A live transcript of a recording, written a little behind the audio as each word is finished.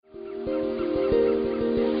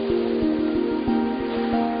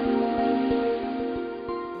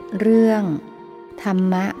เรื่องธรร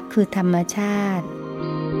มะคือธรรมชาติ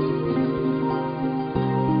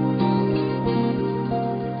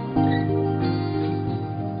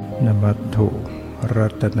นมัตถุรั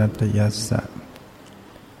ตนัตยัสสะ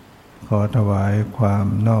ขอถวายความ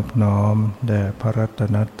นอบน้อมแด่พระรัต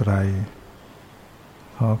นตรัย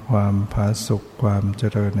ขอความผาสุกความเจ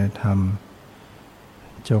ริญในธรรม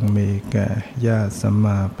จงมีแก่ญาติสัมม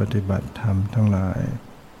าปฏิบัติธรรมทั้งหลาย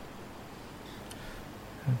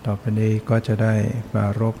ต่อไปนี้ก็จะได้ปรา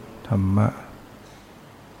รภธรรมะ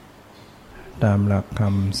ตามหลักค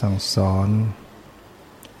ำสั่งสอน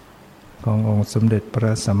ขององค์สมเด็จพร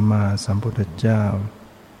ะสัมมาสัมพุทธเจ้า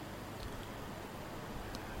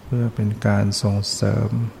เพื่อเป็นการส่งเสริม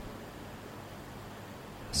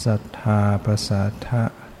ศรัทธาประสาทะ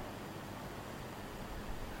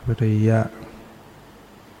วิริยะ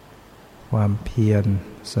ความเพียร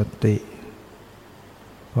สติ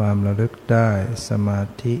ความระลึกได้สมา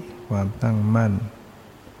ธิความตั้งมั่น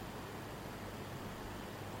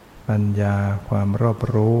ปัญญาความรอบ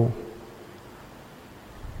รู้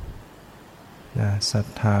ศรัท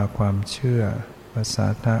ธาความเชื่อประสา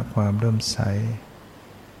ทะความเริ่มใส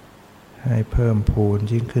ให้เพิ่มพูน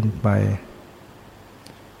ยิ่งขึ้นไป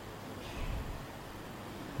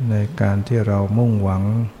ในการที่เรามุ่งหวัง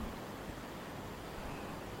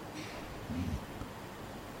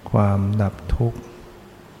ความดับทุกข์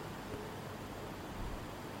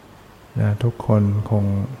ทุกคนคง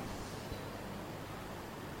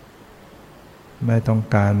ไม่ต้อง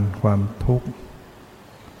การความทุกข์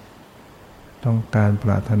ต้องการป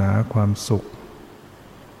รารถนาความสุข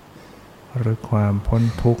หรือความพ้น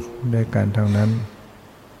ทุกข์ด้วยกันทั้งนั้น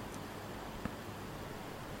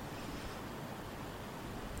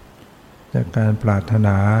จากการปรารถน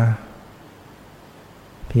า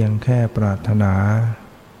เพียงแค่ปรารถนา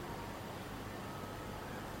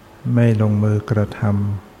ไม่ลงมือกระทำ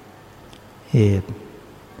เหตุ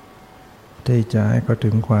ที่จะให้เขาถึ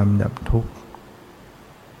งความดับทุกข์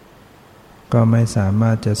ก็ไม่สาม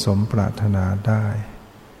ารถจะสมปรารถนาได้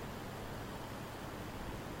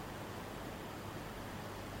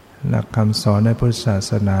หลักคำสอนในพุทธศา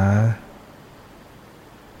สนา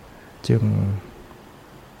จึง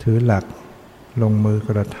ถือหลักลงมือ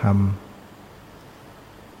กระท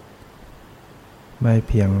ำไม่เ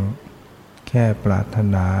พียงแค่ปรารถ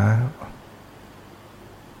นา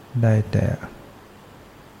ได้แต่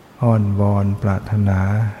อ้อนวอนปรารถนา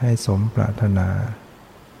ให้สมปรารถนา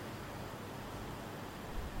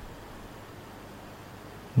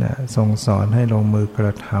ทรงสอนให้ลงมือกร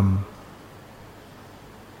ะทำ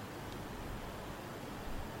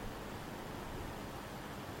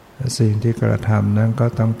สิ่งที่กระทำนั้นก็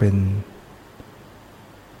ต้องเป็น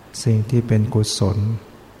สิ่งที่เป็นกุศล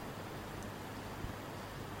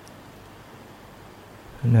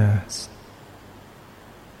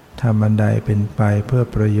ทำอันใดเป็นไปเพื่อ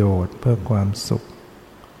ประโยชน์เพื่อความสุข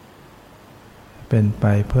เป็นไป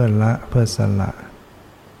เพื่อละเพื่อสละ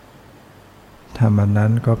ธรรมอันนั้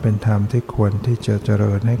นก็เป็นธรรมที่ควรที่จะเจ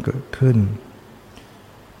ริญให้เกิดขึ้น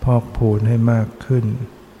พอกพูนให้มากขึ้น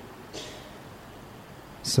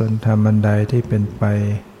ส่วนธรรมอันใดที่เป็นไป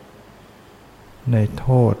ในโท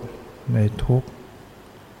ษในทุกข์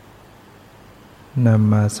น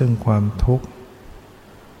ำมาซึ่งความทุกข์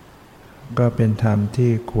ก็เป็นธรรม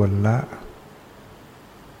ที่ควรละ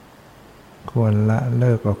เ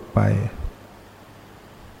ลิกออกไป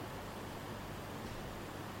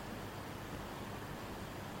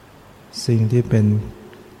สิ่งที่เป็น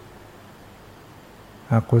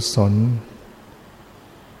อกุศล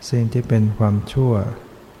สิ่งที่เป็นความชั่ว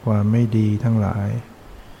ความไม่ดีทั้งหลาย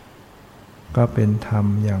ก็เป็นธรรม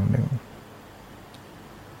อย่างหนึ่ง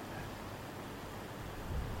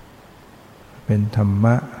เป็นธรรม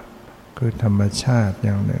ะคือธรรมชาติอ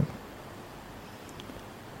ย่างหนึ่ง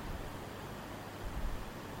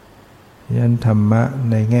ยันธรรมะ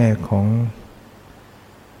ในแง่ของ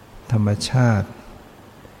ธรรมชาติ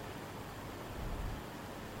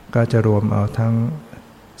ก็จะรวมเอาทั้ง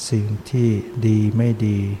สิ่งที่ดีไม่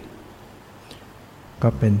ดีก็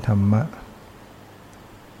เป็นธรรมะ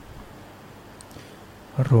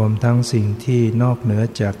รวมทั้งสิ่งที่นอกเหนือ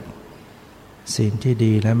จากสิ่งที่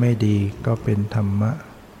ดีและไม่ดีก็เป็นธรรมะ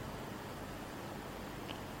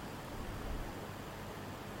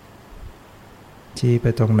ชี้ไป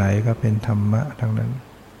ตรงไหนก็เป็นธรรมะทั้งนั้น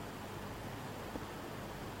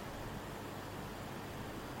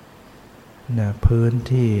พื้น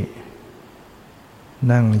ที่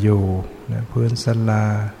นั่งอยู่พื้นศาลา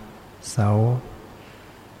เสา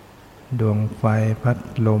ดวงไฟพัด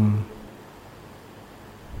ลม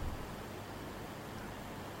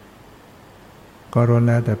ก็ล้วนแ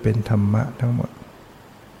ล้วแต่เป็นธรรมะทั้งหมด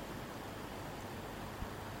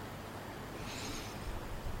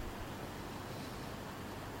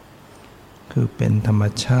คือเป็นธรรม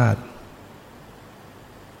ชาติ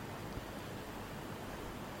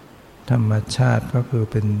ธรรมชาติก็คือ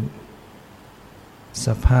เป็นส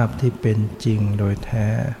ภาพที่เป็นจริงโดยแท้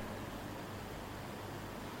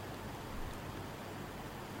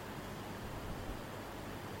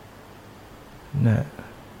นะ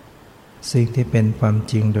สิ่งที่เป็นความ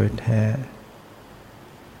จริงโดยแท้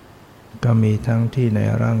ก็มีทั้งที่ใน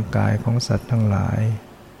ร่างกายของสัตว์ทั้งหลาย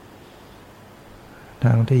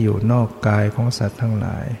ทั้งที่อยู่นอกกายของสัตว์ทั้งหล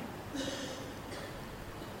าย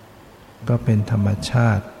ก็เป็นธรรมชา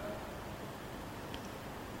ติ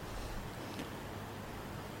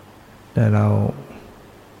แต่เรา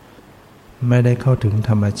ไม่ได้เข้าถึง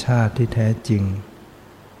ธรรมชาติที่แท้จริง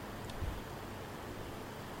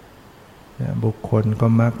บุคคลก็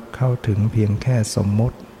มักเข้าถึงเพียงแค่สมมุ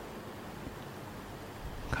ติ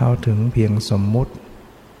เข้าถึงเพียงสมมุติ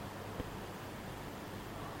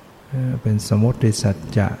เป็นสมมุติสัจ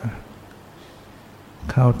จะ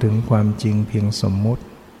เข้าถึงความจริงเพียงสมมุติ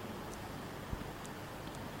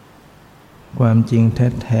ความจริง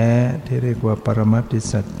แท้ๆที่เรียกว่าปรมัตถ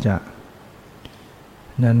สัจจะ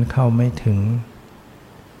นั้นเข้าไม่ถึง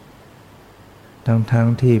ทั้ง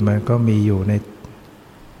ที่มันก็มีอยู่ใน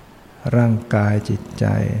ร่างกายจิตใจ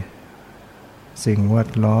สิ่งแว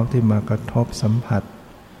ดล้อมที่มากระทบสัมผัส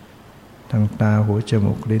ทางตาหูจ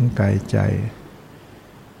มูกลิ้นกายใจ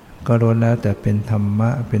ก็ล้วนแล้วแต่เป็นธรรมะ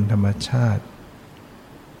เป็นธรรมชาติ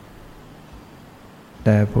แ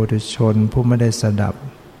ต่ปุถุชนผู้ไม่ได้สดับ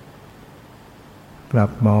กลั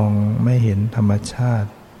บมองไม่เห็นธรรมชาติ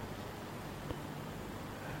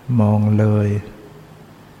มองเลย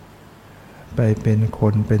ไปเป็นค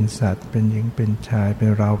นเป็นสัตว์เป็นหญิงเป็นชายเป็น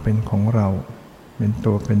เราเป็นของเราเป็น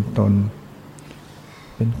ตัวเป็นตน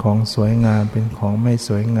เป็นของสวยงามเป็นของไม่ส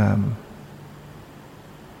วยงาม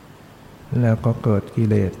แล้วก็เกิดกิ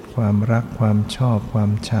เลสความรักความชอบควา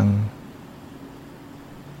มชัง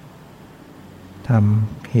ท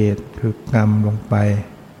ำเหตุคือกรรมลงไป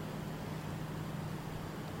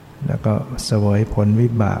แล้วก็เสวยผลวิ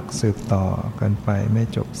บากสืบต่อกันไปไม่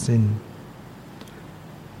จบสิ้น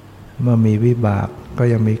เมื่อมีวิบากก็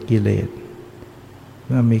ยังมีกิเลสเ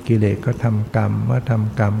มื่อมีกิเลสก็ทำกรรมเมื่อท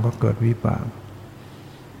ำกรรมก็เกิดวิบาก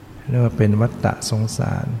เรียกว่าเป็นวัฏฏะสงส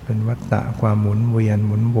ารเป็นวัฏฏะความหมุนเวียนห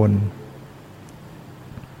มุนวน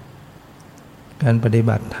การปฏิ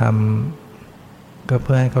บัติธรรมก็เ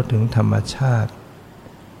พื่อให้เขาถึงธรรมชาติ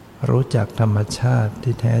รู้จักธรรมชาติ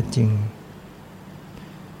ที่แท้จริง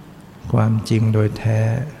ความจริงโดยแท้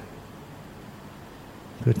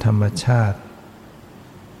คือธรรมชาติ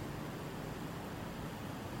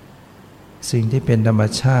สิ่งที่เป็นธรรม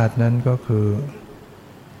ชาตินั้นก็คือ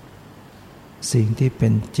สิ่งที่เป็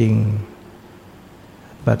นจริง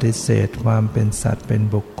ปฏิเสธความเป็นสัตว์เป็น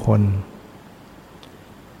บุคคล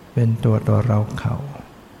เป็นตัวเราเขา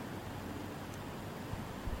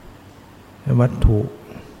วัตถุ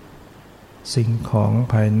สิ่งของ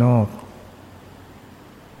ภายนอก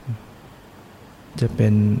จะเป็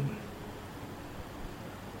น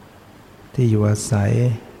ที่อยู่อาศัย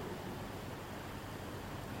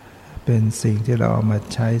เป็นสิ่งที่เราเอามา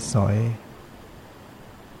ใช้สอย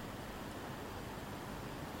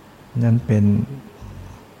นั่นเป็น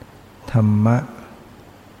ธรรมะ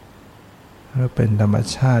หรือเป็นธรรม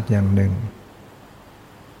ชาติอย่างหนึ่ง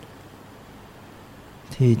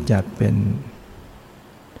ที่จัดเป็น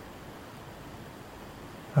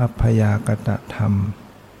อัพยากตธรรม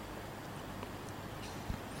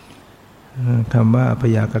คำว่าอัพ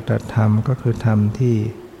ยากตธรรมก็คือธรรมที่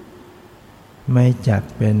ไม่จัด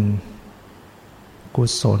เป็นกุ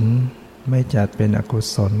ศลไม่จัดเป็นอกุ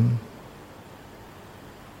ศล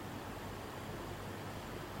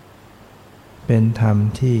เป็นธรรม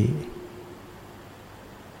ที่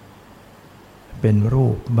เป็นรู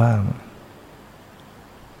ปบ้าง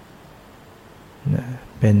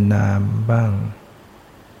เป็นนามบ้าง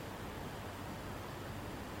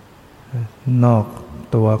นอก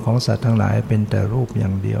ตัวของสัตว์ทั้งหลายเป็นแต่รูปอย่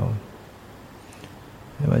างเดียว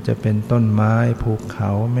ไม่ว่าจะเป็นต้นไม้ภูเขา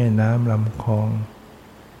แม่น้ำลำคลอง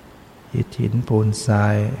อิฐหินปูนทรา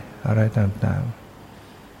ยอะไรต่าง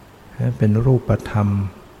ๆเป็นรูปธรรม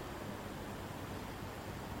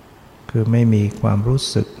คือไม่มีความรู้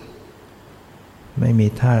สึกไม่มี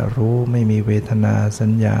ธาตุรู้ไม่มีเวทนาสั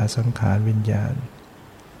ญญาสังขารวิญญาณ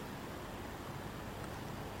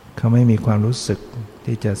เขาไม่มีความรู้สึก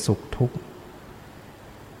ที่จะสุขทุกข์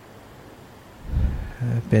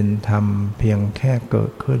เป็นธรรมเพียงแค่เกิ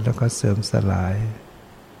ดขึ้นแล้วก็เสื่อมสลาย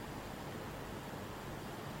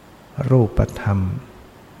รูปธรรม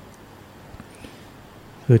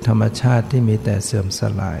คือธรรมชาติที่มีแต่เสื่อมส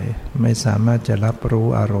ลายไม่สามารถจะรับรู้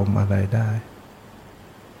อารมณ์อะไรได้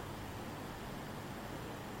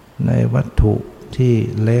ในวัตถุที่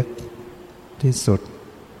เล็กที่สุด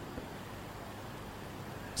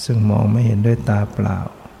ซึ่งมองไม่เห็นด้วยตาเปล่า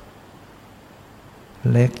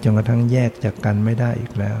เล็กจนกระทั่งแยกจากกันไม่ได้อี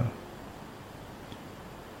กแล้ว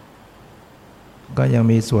ก็ยัง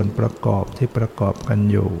มีส่วนประกอบที่ประกอบกัน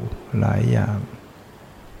อยู่หลายอย่าง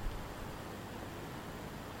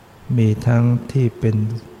มีทั้งที่เป็น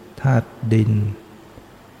ธาตุดิน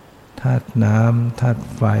ธาตุน้ำธาตุ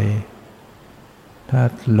ไฟธา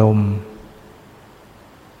ตุลม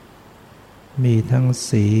มีทั้ง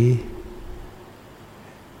สี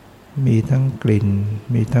มีทั้งกลิ่น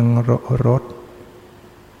มีทั้งรส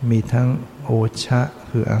มีทั้งโอชะ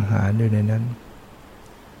คืออาหารอยู่ในนั้น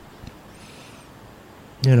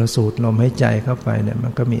เนี่ยเราสูดลมหายใจเข้าไปเนี่ยมั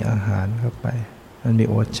นก็มีอาหารเข้าไปมันมี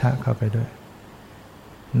โอชะเข้าไปด้วย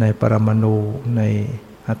ในปรมาณูใน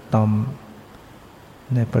อะตอม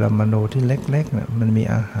ในปรมาณูที่เล็กๆเนี่ยมันมี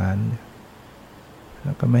อาหารแ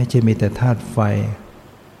ล้วก็ไม่ใช่มีแต่ธาตุไฟ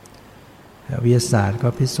วิทยาศาสตร์ก็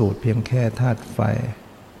พิสูจน์เพียงแค่ธาตุไฟ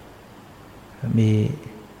มี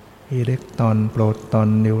อิเล็กตรอนโปรตอน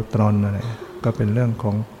นิวตรอนอะไรก็เป็นเรื่องข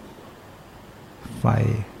องไฟ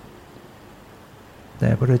แต่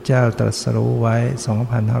พระพุทธเจ้าตรัสรู้ไว้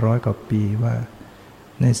 2,500 กว่าปีว่า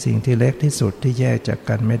ในสิ่งที่เล็กที่สุดที่แยกจาก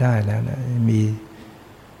กันไม่ได้แล้วนะ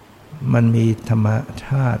มันมีธรรมธ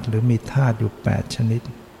าตุหรือมีธาตุอยู่8ชนิด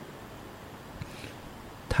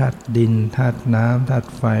ธาตุดินธาตุน้ำธาตุ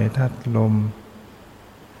ไฟธาตุลม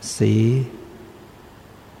สี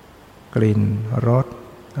กลิ่นรส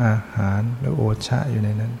อาหารและโอชะอยู่ใน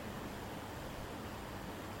นั้น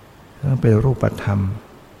ต้องเป็นรูปธรรม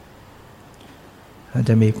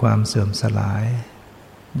จะมีความเสื่อมสลาย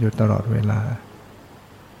อยู่ตลอดเวลา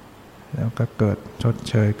แล้วก็เกิดชด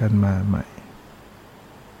เชยกันมาใหม่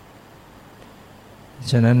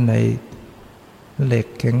ฉะนั้นในเหล็ก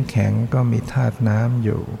แข็งๆก็มีธาตุน้ำอ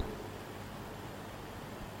ยู่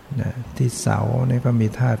ที่เสาเนี่ยก็มี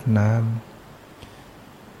ธาตุน้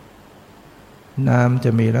ำจ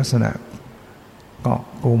ะมีลักษณะเกาะ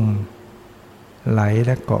กลุ่มไหลแ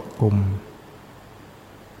ละเกาะกลุ่ม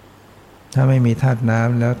ถ้าไม่มีธาตุน้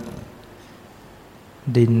ำแล้ว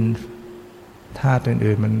ดินธาตุ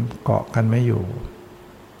อื่นๆมันเกาะกันไม่อยู่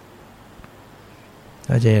เ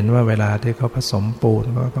ราจะเห็นว่าเวลาที่เขาผสมปูน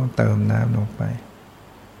ก็ต้องเติมน้ำลงไป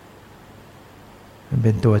มันเ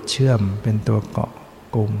ป็นตัวเชื่อมเป็นตัวเกาะ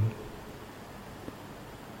กลุ่ม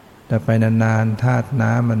แต่ไปนานๆธาตุ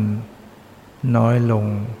น้ำมันน้อยลง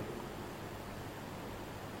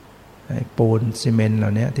ไอ้ปูนซีเมนต์เหล่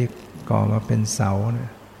านี้ที่ก่อมาเป็นเสาเนี่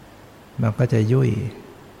ยมันก็จะยุ่ย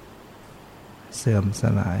เสื่อมส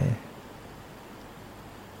ลาย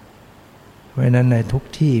เพราะนั้นในทุก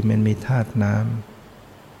ที่มันมีธาตุน้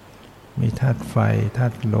ำมีธาตุไฟธา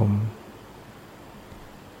ตุลม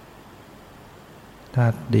ธา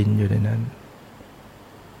ตุดินอยู่ในนั้น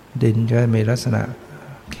ดินก็มีลักษณะ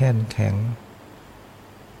แข็ง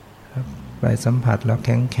ไปสัมผัสแล้วแ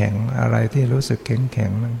ข็งอะไรที่รู้สึกแข็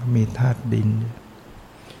งมันก็มีธาตุดิน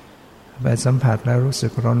ไปสัมผัสแล้วรู้สึ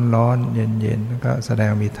กร้อนเย็นก็แสด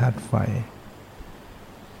งมีธาตุไฟ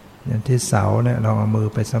อย่างที่เสาเนี่ยลองเอามือ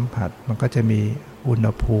ไปสัมผัสมันก็จะมีอุณ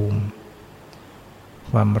หภูมิ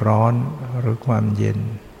ความร้อนหรือความเย็น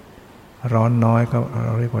ร้อนน้อยก็เร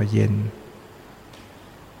าเรียกว่าเย็น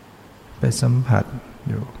ไปสัมผัส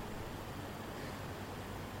อยู่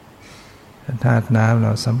ธาตุน้ำเร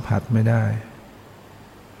าสัมผัสไม่ได้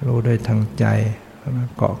รู้ด้วยทางใจมัน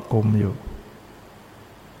เกาะกลุ่มอยู่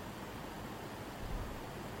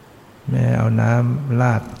แม้เอาน้ำล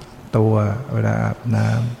าดตัวเวลาอาบน้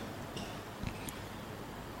ำ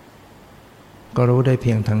ก็รู้ได้เ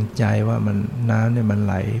พียงทางใจว่ามันน้ำเนี่ยมันไ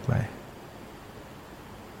หลไป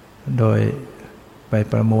โดยไป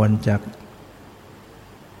ประมวลจาก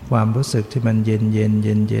ความรู้สึกที่มันเย็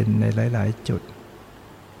นในหลายๆจุด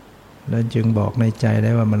แล้วจึงบอกในใจได้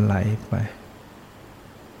ว่ามันไหลไป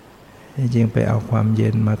จริงไปเอาความเย็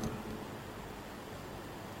นมา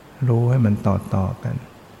รู้ให้มันต่อกัน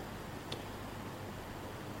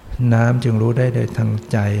น้ำจึงรู้ได้โดยทาง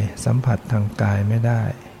ใจสัมผัสทางกายไม่ได้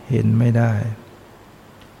เห็นไม่ได้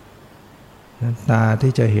ตา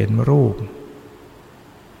ที่จะเห็นรูป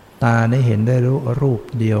ตาได้เห็นได้รูป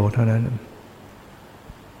เดียวเท่านั้น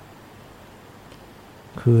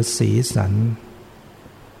คือสีสัน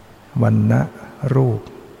วรรณะรูป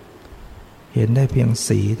เห็นได้เพียง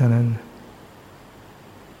สีเท่านั้น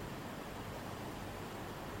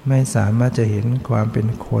ไม่สามารถจะเห็นความเป็น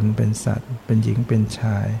คนเป็นสัตว์เป็นหญิงเป็นช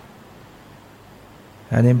าย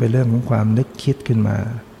อันนี้เป็นเรื่องของความนึกคิดขึ้นมา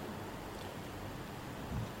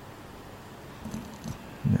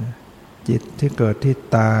จิตที่เกิดที่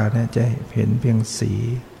ตาเนี่ยจะเห็นเพียงสี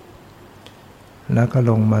แล้วก็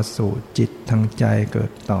ลงมาสู่จิตทางใจเกิ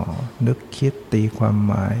ดต่อนึกคิดตีความ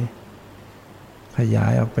หมายขยา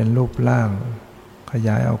ยออกเป็นรูปร่างขย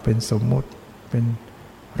ายออกเป็นสมมุติเป็น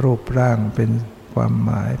รูปร่างเป็นความห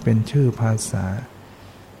มายเป็นชื่อภาษา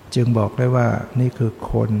จึงบอกได้ว่านี่คือ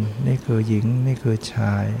คนนี่คือหญิงนี่คือช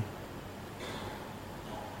าย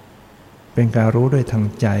เป็นการรู้ด้วยทาง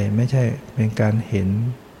ใจไม่ใช่เป็นการเห็น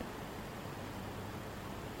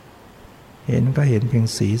ก็เห็นเพียง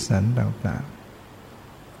สีสันต่าง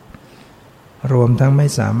ๆรวมทั้งไม่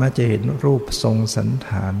สามารถจะเห็นรูปทรงสันฐ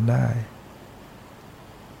านได้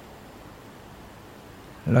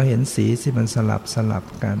เราเห็นสีที่มันสลับ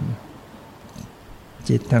กัน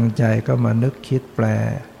จิตทางใจก็มานึกคิดแปล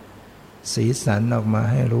สีสันออกมา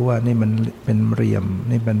ให้รู้ว่านี่มันเป็นเหลี่ยม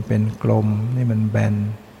นี่มันเป็นกลมนี่มันแบน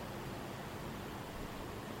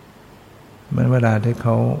เหมือนเวลาที่เข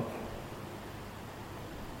า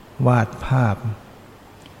วาดภาพ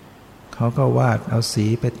เขาก็วาดเอาสี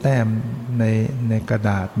ไปแต้มในกระด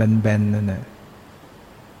าษแบนๆนั่นแหละ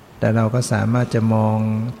แต่เราก็สามารถจะมอง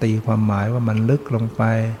ตีความหมายว่ามันลึกลงไป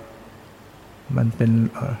มันเป็น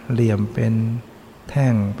เหลี่ยมเป็นแท่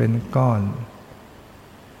งเป็นก้อน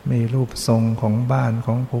มีรูปทรงของบ้านข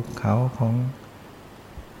องภูเขาของ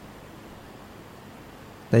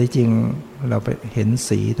แต่จริงเราไปเห็น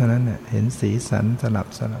สีเท่านั้นเห็นสีสันสลับ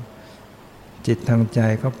จิตทางใจ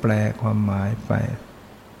ก็แปลความหมายไป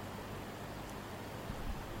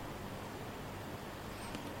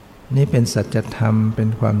นี่เป็นสัจธรรมเป็น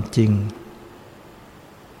ความจริง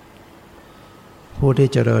ผู้ที่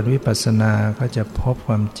เจริญวิปัสสนาก็จะพบค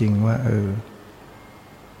วามจริงว่า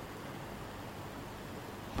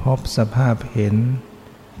พบสภาพเห็น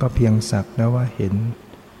ก็เพียงสักแต่ว่าเห็น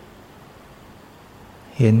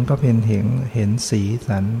ก็เป็นเห็นสี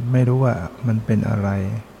สันไม่รู้ว่ามันเป็นอะไร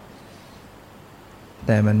แ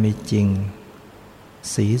ต่มันมีจริง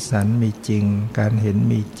สีสันมีจริงการเห็น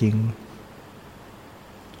มีจริง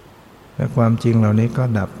และความจริงเหล่านี้ก็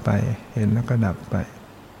ดับไปเห็นแล้วก็ดับไป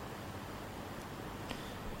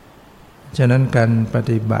ฉะนั้นการป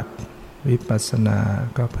ฏิบัติวิปัสสนา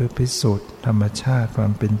ก็เพื่อพิสูจน์ธรรมชาติควา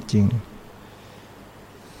มเป็นจริง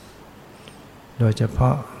โดยเฉพา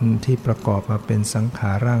ะที่ประกอบมาเป็นสังข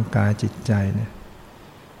ารร่างกายจิตใจเนี่ย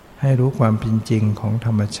ให้รู้ความเป็นจริงของธ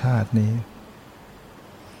รรมชาตินี้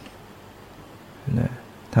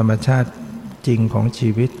ธรรมชาติจริงของชี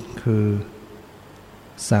วิตคือ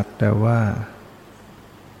สักแต่ว่า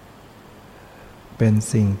เป็น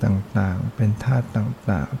สิ่งต่างๆเป็นธาตุ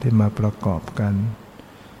ต่างๆที่มาประกอบกัน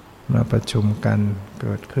มาประชุมกันเ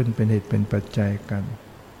กิดขึ้นเป็นเหตุเป็นปัจจัยกัน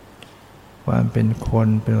ความเป็นคน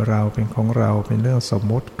เป็นเราเป็นของเราเป็นเรื่องสม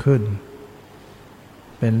มติขึ้น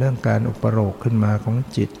เป็นเรื่องการอุปโลกขึ้นมาของ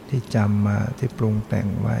จิตที่จำมาที่ปรุงแต่ง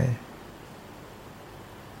ไว้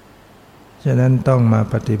ฉะนั้นต้องมา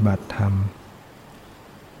ปฏิบัติธรรม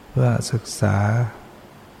เพื่อศึกษา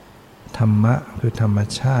ธรรมะคือธรรม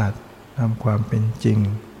ชาติตามความเป็นจริง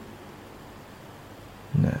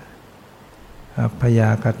อัพยา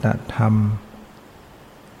กตธรรม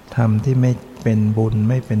ธรรมที่ไม่เป็นบุญ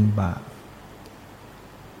ไม่เป็นบาป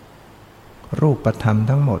รูปธรรม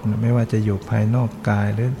ทั้งหมดไม่ว่าจะอยู่ภายนอกกาย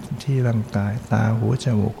หรือที่ร่างกายตาหูจ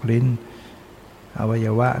มูกลิ้นอวัย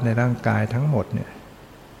วะในร่างกายทั้งหมดเนี่ย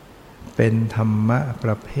เป็นธรรมะป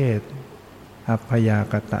ระเภทอัพยา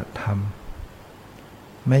กตธรรม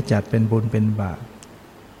ไม่จัดเป็นบุญเป็นบาป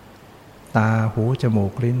ตาหูจมู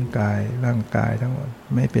กลิ้นกายร่างกายทั้งหมด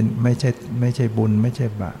ไม่ใช่บุญไม่ใช่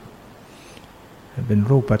บาปเป็น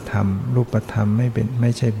รูปธรรมไ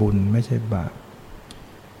ม่ใช่บุญไม่ใช่บาป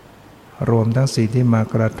รวมทั้งสิ่งที่มา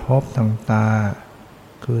กระทบทางตา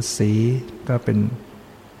คือสีก็เ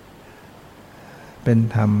ป็น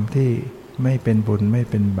ธรรมที่ไม่เป็นบุญไม่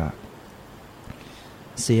เป็นบาป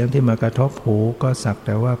เสียงที่มากระทบหูก็สักแ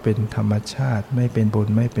ต่ว่าเป็นธรรมชาติไม่เป็นบุญ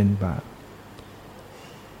ไม่เป็นบาป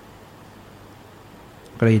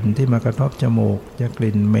กลิ่นที่มากระทบจมูกจะก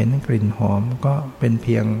ลิ่นเหม็นกลิ่นหอมก็เป็นเ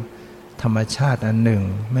พียงธรรมชาติอันหนึ่ง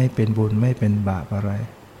ไม่เป็นบุญไม่เป็นบาปอะไร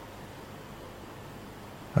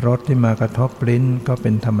รสที่มากระทบลิ้นก็เป็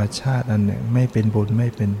นธรรมชาติอันหนึ่งไม่เป็นบุญไม่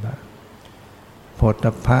เป็นบาปโผฏ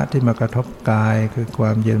ฐัพพะที่มากระทบกายคือคว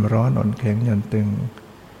ามเย็นร้อนอ่อนแข็งหย่อนตึง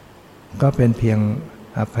ก็เป็นเพียง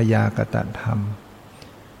อัพยากตธรรม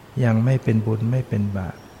ยังไม่เป็นบุญไม่เป็นบา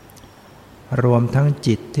ปรวมทั้ง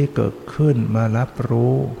จิตที่เกิดขึ้นมารับ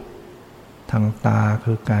รู้ทางตา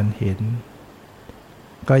คือการเห็น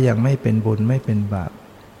ก็ยังไม่เป็นบุญไม่เป็นบาป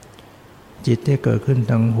จิตที่เกิดขึ้น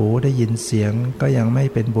ทางหูได้ยินเสียงก็ยังไม่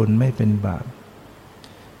เป็นบุญไม่เป็นบาป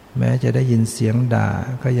แม้จะได้ยินเสียงด่า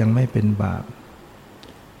ก็ยังไม่เป็นบาป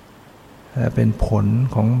แต่เป็นผล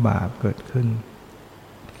ของบาปเกิดขึ้น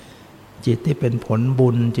จิตที่เป็นผลบุ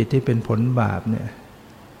ญจิตที่เป็นผลบาปเนี่ย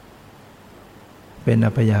เป็น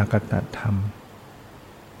อัพยากตธรรม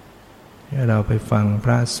เราไปฟังพ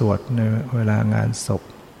ระสวดในเวลางานศพ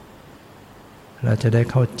เราจะได้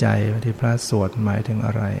เข้าใจว่าที่พระสวดหมายถึงอ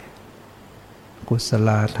ะไรกุศล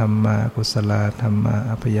ธรรมากุศลธรรมา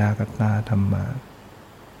อัพยากตาธรรมา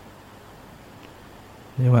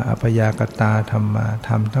นี่ว่าอัพยากตาธรรมาธ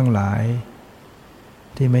รรมทั้งหลาย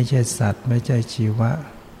ที่ไม่ใช่สัตว์ไม่ใช่ชีวะ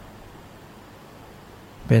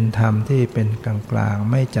เป็นธรรมที่เป็นกลาง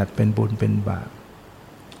ๆไม่จัดเป็นบุญเป็นบาป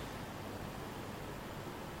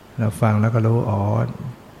เราฟังแล้วก็รู้อ๋อ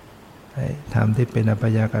ธรรมที่เป็นอัพ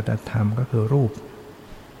ยากตธรรมก็คือ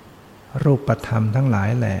รูปธรรมทั้งหลาย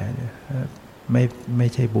แหละไม่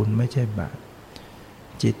ใช่บุญไม่ใช่บาป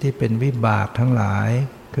จิตที่เป็นวิบากทั้งหลาย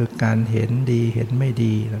คือการเห็นดีเห็นไม่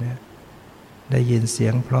ดีแล้วเนี่ยได้ยินเสีย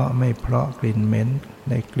งเพราะไม่เพราะกลิ่นเหม็น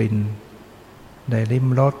ได้กลิ่นได้ลิ้ม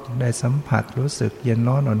รสได้สัมผัสรู้สึกเย็น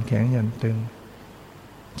ร้อนอ่อนแข็งหย่อนตึง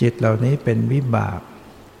จิตเหล่านี้เป็นวิบาก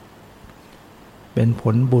เป็นผ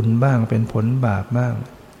ลบุญบ้างเป็นผลบาปบ้าง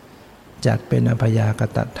จัดเป็นอัพยาก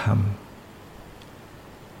ตธรรม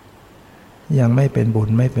ยังไม่เป็นบุญ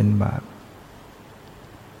ไม่เป็นบาป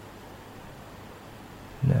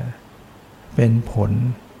นะเป็นผล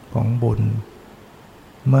ของบุญ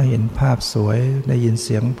เมื่อเห็นภาพสวยได้ยินเ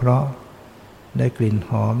สียงเพราะได้กลิ่นห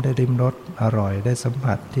อมได้ลิ้มรสอร่อยได้สัม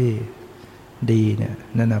ผัสที่ดีเนี่ย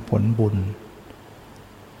นั่นน่ะผลบุญ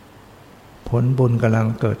ผลบุญกำลัง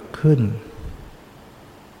เกิดขึ้น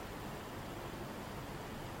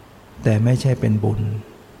แต่ไม่ใช่เป็นบุญ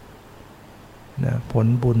นะผล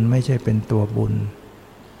บุญไม่ใช่เป็นตัวบุญ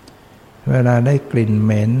เวลาได้กลิ่นเห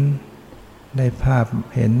ม็นได้ภาพ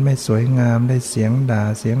เห็นไม่สวยงามได้เสียงด่า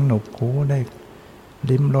เสียงหนวกหูได้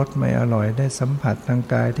ลิ้มรสไม่อร่อยได้สัมผัสทาง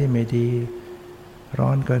กายที่ไม่ดีร้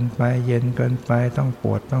อนเกินไปเย็นเกินไปต้องป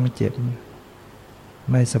วดต้องเจ็บ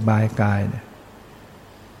ไม่สบายกายเนี่ย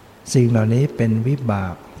สิ่งเหล่านี้เป็นวิบา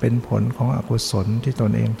กเป็นผลของอกุศลที่ต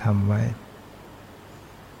นเองทำไว้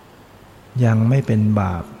ยังไม่เป็นบ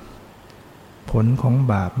าปผลของ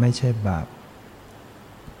บาปไม่ใช่บาป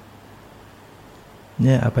เ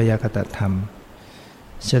นี่ยอัพยากตธรรม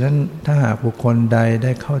ฉะนั้นถ้าหากบุคคลใดไ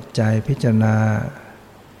ด้เข้าใจพิจารณา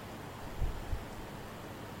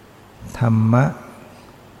ธรรมะ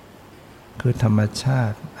คือธรรมชา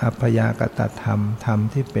ติอัพยากตธรรมธรรม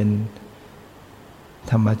ที่เป็น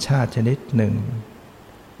ธรรมชาติชนิดหนึ่ง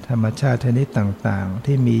ธรรมชาติชนิดต่างๆ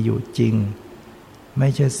ที่มีอยู่จริงไม่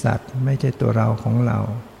ใช่สัตว์ไม่ใช่ตัวเราของเรา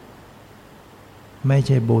ไม่ใ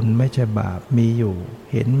ช่บุญไม่ใช่บาปมีอยู่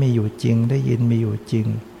เห็นมีอยู่จริงได้ยินมีอยู่จริง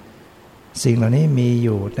สิ่งเหล่านี้มีอ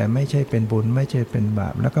ยู่แต่ไม่ใช่เป็นบุญไม่ใช่เป็นบา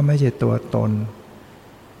ปแล้วก็ไม่ใช่ตัวตน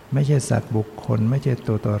ไม่ใช่สัตว์บุคคลไม่ใช่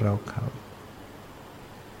ตัวเราเขา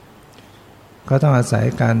ก็ต้องอาศัย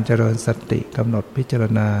การเจริญสติกำหนดพิจาร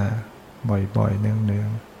ณาบ่อยๆเนือง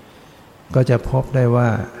ๆก็จะพบได้ว่า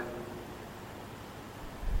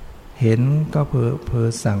เห็นก็เผลอ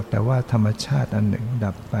สั่งแต่ว่าธรรมชาติอันหนึ่ง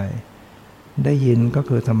ดับไปได้ยินก็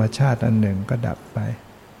คือธรรมชาติอันหนึ่งก็ดับไป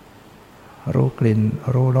รู้กลิ่น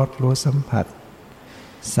รู้รสรู้สัมผัส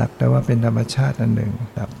สักแต่ว่าเป็นธรรมชาติอันหนึ่ง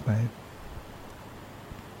ดับไป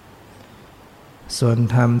ส่วน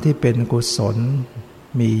ธรรมที่เป็นกุศล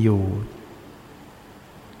มีอยู่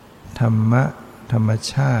ธรรมะธรรม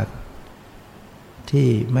ชาติที่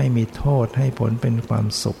ไม่มีโทษให้ผลเป็นความ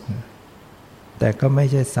สุขแต่ก็ไม่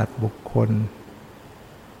ใช่สัตว์บุคคล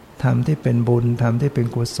ธรรมที่เป็นบุญธรรมที่เป็น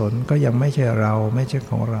กุศลก็ยังไม่ใช่เราไม่ใช่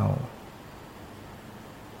ของเรา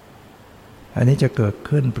อันนี้จะเกิด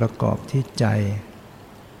ขึ้นประกอบที่ใจ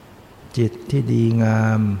จิตที่ดีงา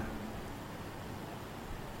ม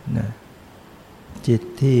นะจิต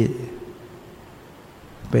ที่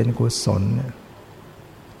เป็นกุศล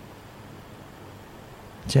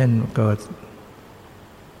เช่นเกิด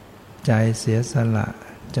ใจเสียสละ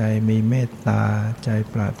ใจมีเมตตาใจ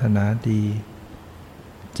ปรารถนาดี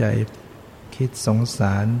ใจคิดสงส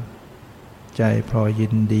ารใจพอยิ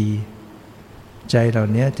นดีใจเหล่า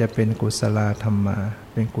นี้จะเป็นกุศลธรรมา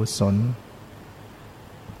เป็นกุศล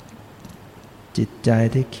จิตใจ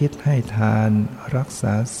ที่คิดให้ทานรักษ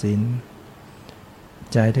าศีล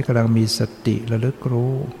ใจที่กำลังมีสติระลึก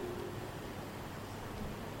รู้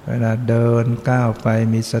เวลาเดินก้าวไป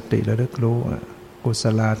มีสติระลึกรู้กุศ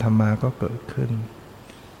ลธรรมาก็เกิดขึ้น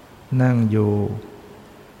นั่งอยู่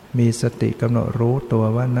มีสติกำหนดรู้ตัว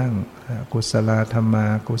ว่านั่งกุศลธรรมา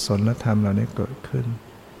กุศลธรรมเหล่านี้เกิดขึ้น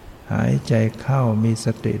หายใจเข้ามีส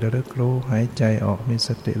ติระลึกรู้หายใจออกมีส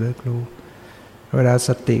ติระลึกรู้เวลาส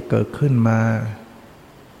ติเกิดขึ้นมา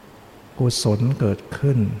กุศลเกิด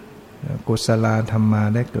ขึ้นกุศลธรรมา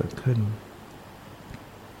ได้เกิดขึ้น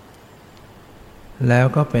แล้ว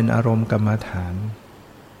ก็เป็นอารมณ์กรรมฐาน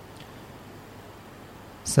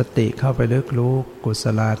สติเข้าไปลึกรู้กุศ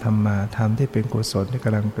ลธรรมาธรรมที่เป็นกุศลที่ก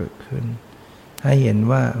ำลังเกิดขึ้นให้เห็น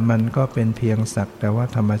ว่ามันก็เป็นเพียงสักแต่ว่า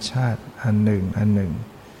ธรรมชาติอันหนึ่ง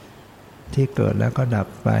ที่เกิดแล้วก็ดับ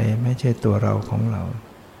ไปไม่ใช่ตัวเราของเรา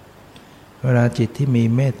เวลาจิตที่มี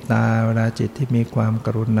เมตตาเวลาจิตที่มีความก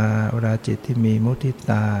รุณาเวลาจิตที่มีมุทิ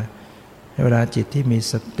ตาเวลาจิตที่มี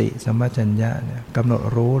สติสัมปชัญญะเนี่ยกำหนด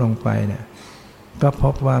รู้ลงไปเนี่ยก็พ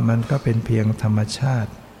บว่ามันก็เป็นเพียงธรรมชา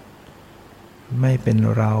ติไม่เป็น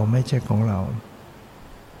เราไม่ใช่ของเรา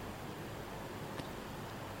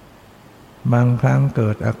บางครั้งเกิ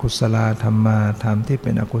ดอกุศลธรรมาธรรมที่เ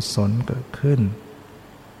ป็นอกุศลเกิดขึ้น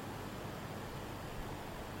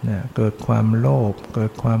เนี่ยเกิดความโลภเกิ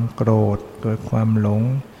ดความโกรธเกิดความหลง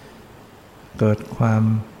เกิดความ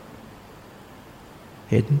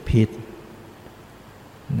เห็นผิด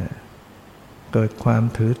เนี่ยเกิดความ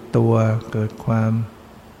ถือตัวเกิดความ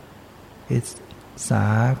อิจฉา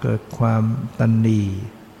เกิดความตัณหา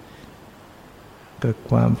เกิด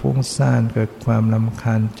ความฟุ้งซ่านเกิดความรำค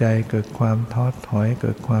าญใจเกิดความท้อถอยเ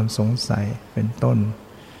กิดความสงสัยเป็นต้น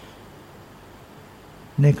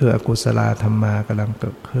นี่คืออกุศลธรรมากำลังเ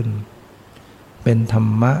กิดขึ้นเป็นธร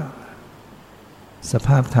รมะสภ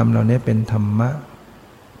าพธรรมเหล่านี้เป็นธรรมะ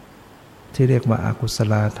ที่เรียกว่าอกุศ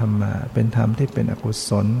ลธรรมาเป็นธรรมที่เป็นอกุ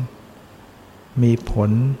ศลมีผ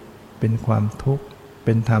ลเป็นความทุกข์เ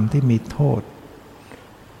ป็นธรรมที่มีโทษ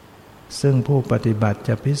ซึ่งผู้ปฏิบัติจ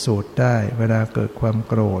ะพิสูจน์ได้เวลาเกิดความ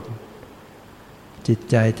โกรธจิต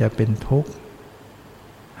ใจจะเป็นทุกข์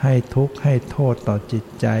ให้โทษต่อจิต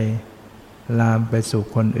ใจลามไปสู่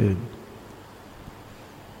คนอื่น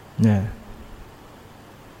เนี่ย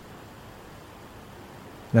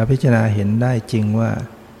เราพิจารณาเห็นได้จริงว่า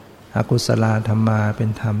อกุศลธรรมาเป็น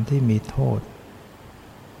ธรรมที่มีโทษ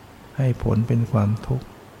ให้ผลเป็นความทุกข์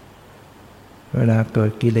เวลาเกิ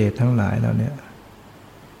ดกิเลสทั้งหลายแล้วเนี่ย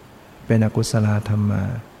เป็นอกุศลธรรมา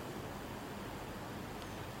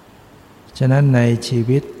ฉะนั้นในชี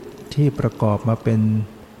วิตที่ประกอบมาเป็น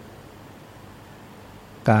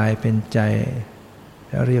กายเป็นใจ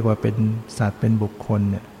แล้วเรียกว่าเป็นสัตว์เป็นบุคคล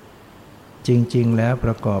เนี่ยจริงๆแล้วป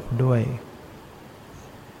ระกอบด้วย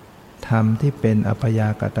ธรรมที่เป็นอัพยา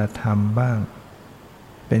กตธรรมบ้าง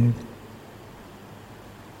เป็น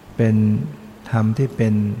ธรรมที่เป็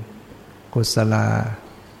นกุศล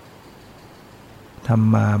ธรร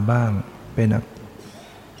มาบ้างเป็น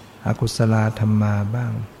อกุศลธรรมาบ้า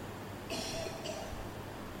ง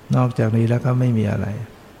นอกจากนี้แล้วก็ไม่มีอะไร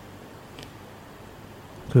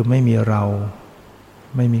คือไม่มีเรา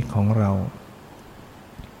ไม่มีของเรา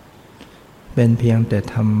เป็นเพียงแต่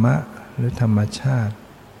ธรรมะหรือธรรมชาติ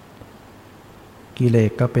กิเลส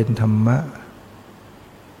ก็เป็นธรรมะ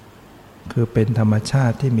คือเป็นธรรมชา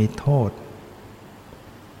ติที่มีโทษ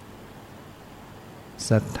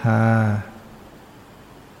ศรัทธา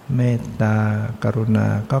เมตตากรุณา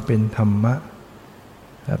ก็เป็นธรรมะ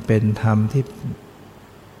เป็นธรรมที่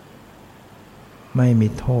ไม่มี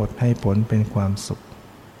โทษให้ผลเป็นความสุข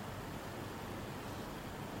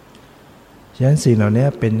ฉะนั้นสิ่งเหล่านี้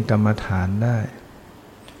เป็นกรรมฐานได้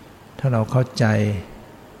ถ้าเราเข้าใจ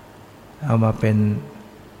เอามาเป็น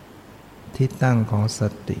ที่ตั้งของส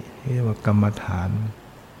ติเรียกว่ากรรมฐาน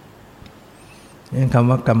คำ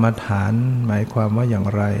ว่ากรรมฐานหมายความว่าอย่าง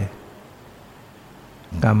ไร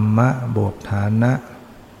กรรมะบวกฐานะ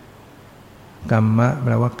กรรมะแป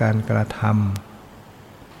ลว่าการกระท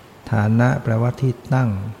ำฐานะแปลว่าที่ตั้ง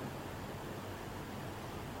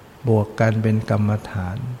บวกกันเป็นกรรมฐา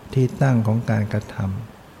นที่ตั้งของการกระท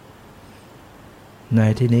ำใน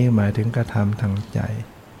ที่นี้หมายถึงกระทำทางใจ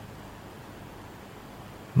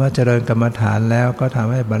เมื่อเจริญกรรมฐานแล้วก็ท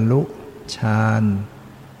ำให้บรรลุฌาน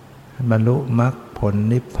บรรลุมรรคผล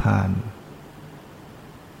นิพพาน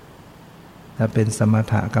ถ้าเป็นสม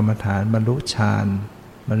ถกรรมฐานบรรลุฌาน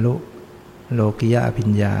บรรลุโลกิยะอภิ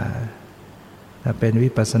ญญาถ้าเป็นวิ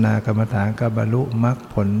ปัสสนากรรมฐานก็บรรลุมรรค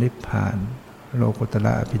ผลนิพพานโลกุตร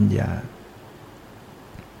ะอภิญญา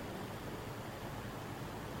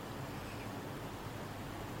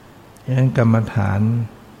ฉะนั้นกรรมฐาน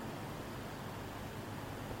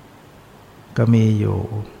ก็มีอยู่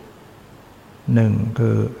หนึ่ง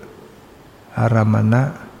คืออารมณะ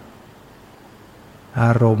อ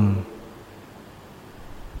ารมณ์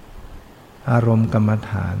กรรม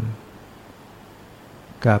ฐาน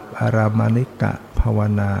กับอารามณิกะภาว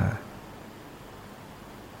นา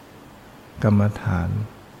กรรมฐาน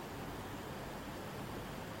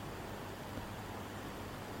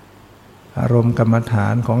อารมณ์กรรมฐา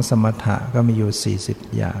นของสมถะก็มีอยู่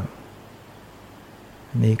40อย่าง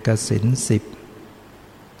มีกสิณ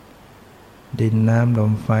10ดินน้ำล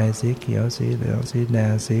มไฟสีเขียวสีเหลืองสีแด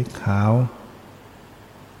งสีขาว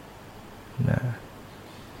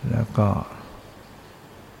ก็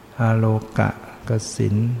อาโลกะกสิ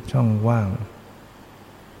ณช่องว่าง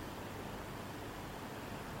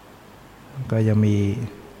ก็ยังมี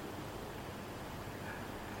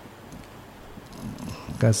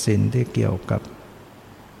กสิณที่เกี่ยวกับ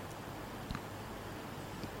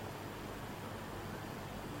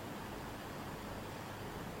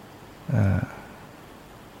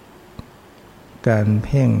การเ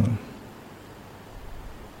พ่ง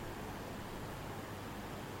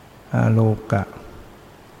อาโลกะ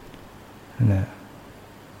นะ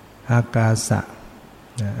อากาสะ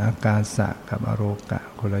นะอากาสะกับอโลกะ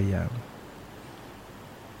คนละอย่าง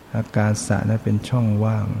อากาสะนั้นเป็นช่อง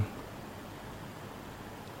ว่าง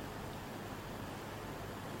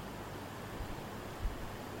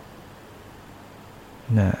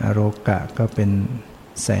นะอโลกะก็เป็น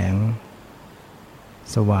แสง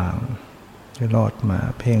สว่างที่ลอดมา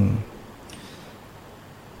เพ่ง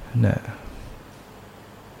นะ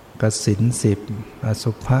กสิณ10อ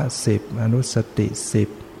สุภะ10อนุสติ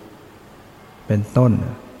10เป็นต้น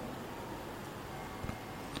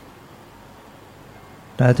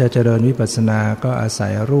ถ้าจะเจริญวิปัสสนาก็อาศั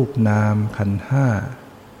ยรูปนามขันธ์ห้า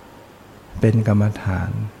เป็นกรรมฐา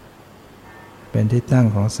นเป็นที่ตั้ง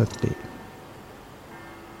ของสติ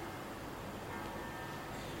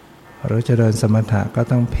หรือเจริญสมถะก็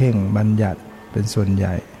ต้องเพ่งบัญญัติเป็นส่วนให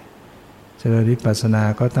ญ่เจริญวิปัสสนา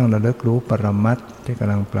ก็ต้องระลึกรู้ปรมัตถ์ที่ก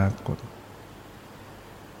ำลังปรากฏ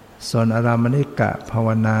ส่วนอารามณิกะภาว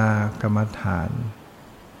นากรรมฐาน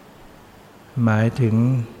หมายถึง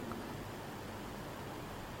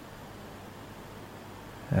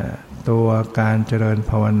ตัวการเจริญ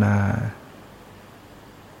ภาวนา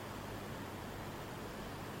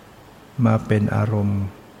มาเป็นอารมณ์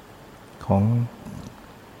ของ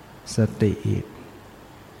สติอีก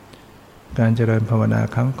การเจริญภาวนา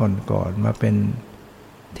ครั้งก่อนๆมาเป็น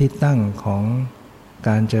ที่ตั้งของก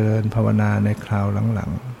ารเจริญภาวนาในคราวหลั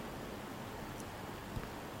งๆ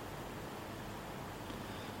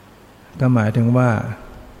ก็หมายถึงว่า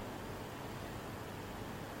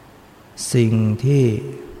สิ่งที่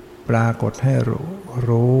ปรากฏให้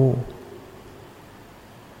รู้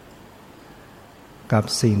กับ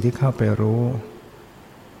สิ่งที่เข้าไปรู้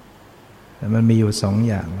มันมีอยู่สอง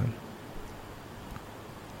อย่าง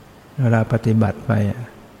เวลาปฏิบัติไป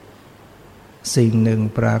สิ่งหนึ่ง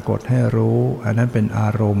ปรากฏให้รู้อันนั้นเป็นอา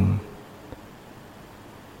รมณ์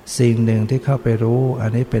สิ่งหนึ่งที่เข้าไปรู้อัน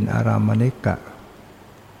นี้เป็นอารามณิกะ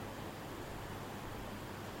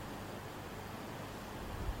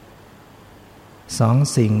สอง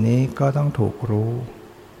สิ่งนี้ก็ต้องถูกรู้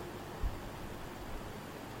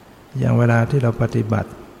อย่างเวลาที่เราปฏิบั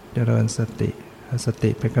ติเจริญสติ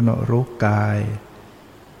ไปกำหนดรู้กาย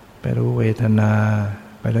ไปรู้เวทนา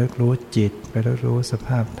ไปรู้จิตไปรู้สภ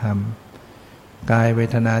าพธรรมกายเว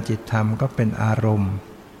ทนาจิตธรรมก็เป็นอารมณ์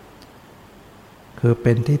คือเ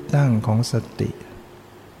ป็นที่ตั้งของสติ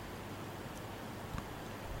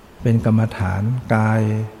เป็นกรรมฐานกาย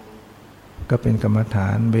ก็เป็นกรรมฐา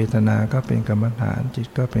นเวทนาก็เป็นกรรมฐานจิต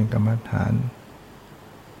ก็เป็นกรรมฐาน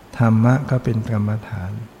ธรรมะก็เป็นกรรมฐา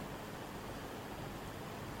น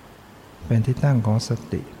เป็นที่ตั้งของส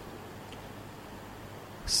ติ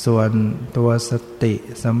ส่วนตัวสติ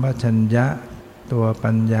สัมปชัญญะตัว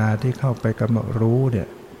ปัญญาที่เข้าไปกำหนดรู้เนี่ย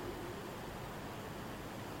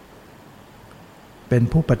เป็น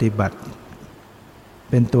ผู้ปฏิบัติ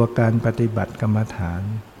เป็นตัวการปฏิบัติกรรมฐาน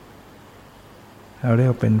เราเรีย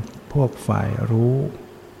กเป็นพวกฝ่ายรู้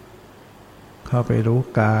เข้าไปรู้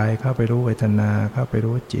กายเข้าไปรู้เวทนาเข้าไป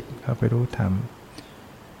รู้จิตเข้าไปรู้ธรรม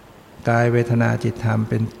กายเวทนาจิตธรรม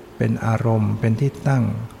เป็นอารมณ์เป็นที่ตั้ง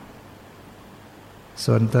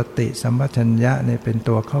ส่วนสติสัมปชัญญะเนี่ยเป็น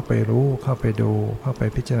ตัวเข้าไปรู้เข้าไปดูเข้าไป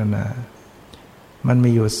พิจารณามัน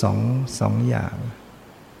มีอยู่สองอย่าง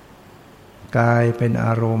กายเป็นอ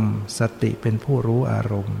ารมณ์สติเป็นผู้รู้อา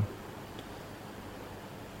รมณ์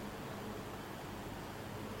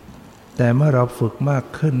แต่เมื่อเราฝึกมาก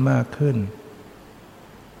ขึ้น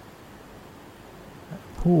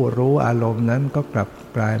ผู้รู้อารมณ์นั้นก็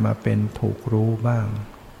กลายมาเป็นถูกรู้บ้าง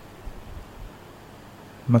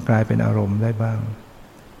มากลายเป็นอารมณ์ได้บ้าง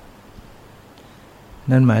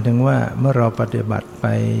นั่นหมายถึงว่าเมื่อเราปฏิบัติ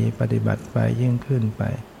ไปยิ่งขึ้นไป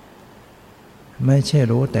ไม่ใช่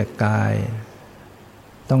รู้แต่กาย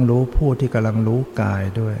ต้องรู้ผู้ที่กำลังรู้กาย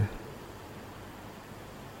ด้วย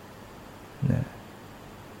นะ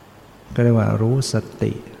ก็เรียกว่ารู้ส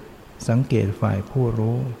ติสังเกตฝ่ายผู้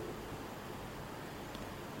รู้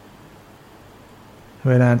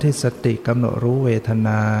เวลาที่สติกำหนดรู้เวท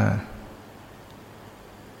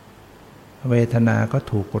นาก็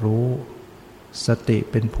ถูกรู้สติ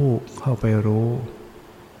เป็นผู้เข้าไปรู้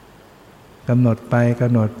กำหนดไป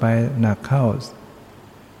หนักเข้า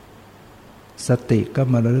สติก็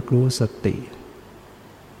มาระลึกรู้สติ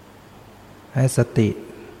ให้สติ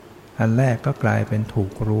อันแรกก็กลายเป็นถู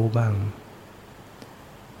กรู้บ้าง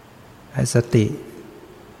ให้สติ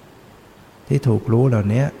ที่ถูกรู้เหล่า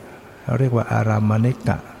นี้เราเรียกว่าอารามณิก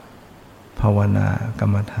ะภาวนากร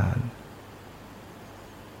รมฐาน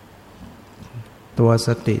ตัวส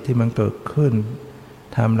ติที่มันเกิดขึ้น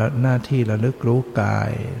ทำหน้าที่ระลึกรู้กา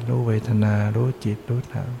ยรู้เวทนารู้จิตรู้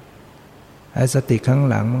ธรรมไอ้สติข้าง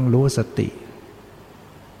หลังมันรู้สติ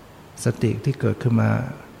ที่เกิดขึ้นมา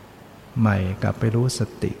ใหม่กลับไปรู้ส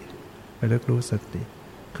ติไประลึกรู้สติ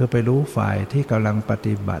คือไปรู้ฝ่ายที่กำลังป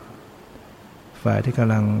ฏิบัติฝ่ายที่ก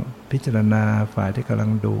ำลังพิจารณาฝ่ายที่กำลั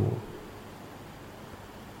งดู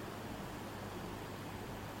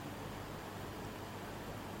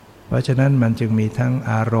เพราะฉะนั้นมันจึงมีทั้ง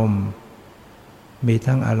อารมณ์มี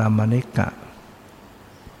ทั้งอารามณิกะ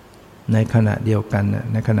ในขณะเดียวกัน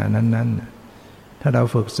ในขณะนั้นๆถ้าเรา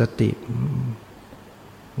ฝึกสติ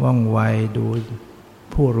ว่องไวดู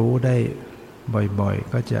ผู้รู้ได้บ่อย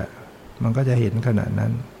ๆมันก็จะเห็นขณะนั้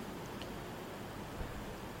น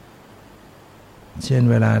เช่น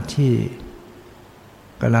เวลาที่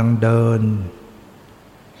กำลังเดิน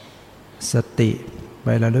สติไป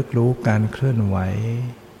ระลึกรู้การเคลื่อนไหว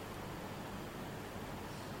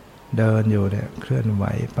เดินอยู่เนี่ยเคลื่อนไหว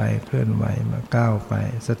ไปเคลื่อนไหวมาก้าวไป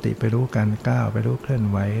สติไปรู้การก้าวไปรู้เคลื่อน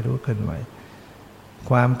ไหวรู้เคลื่อนไหว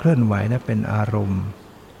ความเคลื่อนไหวนั้นเป็นอารมณ์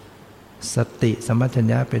สติสัมปชัญ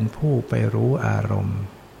ญะเป็นผู้ไปรู้อารมณ์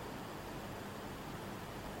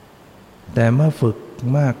แต่เมื่อฝึก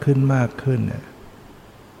มากขึ้น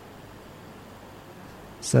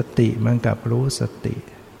สติมันกลับรู้สติ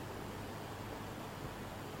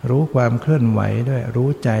รู้ความเคลื่อนไหวด้วยรู้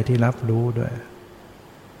ใจที่รับรู้ด้วย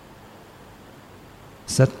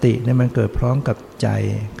สติเนี่ยมันเกิดพร้อมกับใจ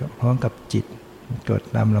พร้อมกับจิตเกิด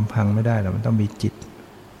ตามลำพังไม่ได้หรอกมันต้องมีจิต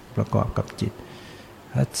ประกอบกับจิต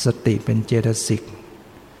สติเป็นเจตสิก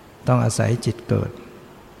ต้องอาศัยจิตเกิด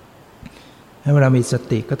เวลามีส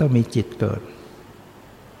ติก็ต้องมีจิตเกิด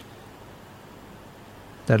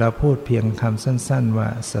แต่เราพูดเพียงคำสั้นๆว่า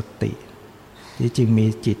สติที่จริงมี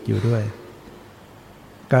จิตอยู่ด้วย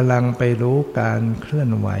กำลังไปรู้การเคลื่อน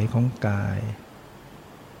ไหวของกาย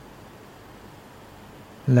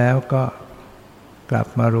แล้วก็กลับ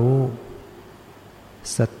มารู้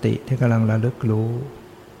สติที่กำลังระลึกรู้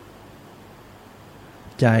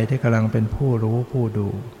ใจที่กำลังเป็นผู้รู้ผู้ดู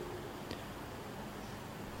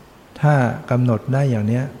ถ้ากำหนดได้อย่าง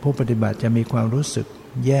นี้ผู้ปฏิบัติจะมีความรู้สึก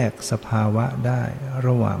แยกสภาวะได้ร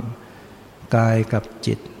ะหว่างกายกับ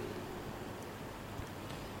จิต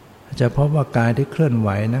จะพบว่ากายที่เคลื่อนไหว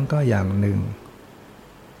นั้นก็อย่างหนึ่ง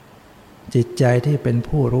จิตใจที่เป็น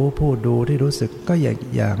ผู้รู้ผู้ดูที่รู้สึกก็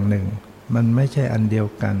อย่างหนึ่งมันไม่ใช่อันเดียว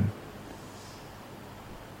กัน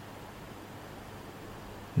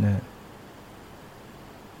นะ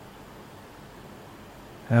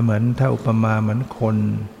เหมือนถ้าอุปมาเหมือนคน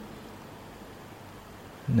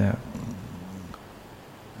นะ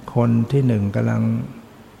คนที่หนึ่งกำลัง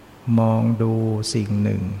มองดูสิ่งห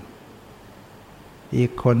นึ่งอี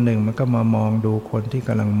กคนหนึ่งมันก็มามองดูคนที่ก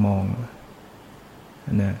ำลังมอง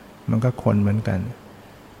นะมันก็คนเหมือนกัน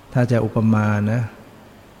ถ้าจะอุปมานะ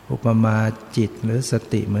อุปมาจิตหรือส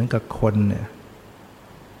ติเหมือนกับคนเนี่ย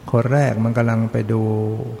คนแรกมันกำลังไปดู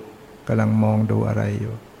กำลังมองดูอะไรอ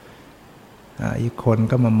ยู่อีกคน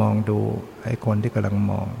ก็มามองดูไอ้คนที่กำลัง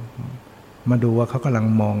มองมาดูว่าเขากำลัง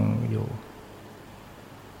มองอยู่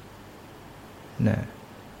นะ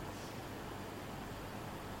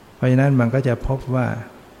เพราะฉะนั้นมันก็จะพบว่า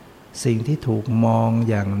สิ่งที่ถูกมอง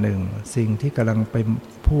อย่างหนึ่งสิ่งที่กำลังเป็น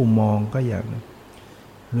ผู้มองก็อย่างหนึ่ง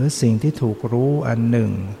หรือสิ่งที่ถูกรู้อันหนึ่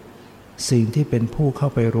งสิ่งที่เป็นผู้เข้า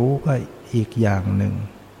ไปรู้ก็อีกอย่างหนึ่ง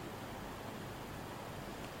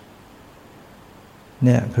เ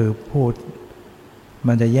นี่ยคือพูด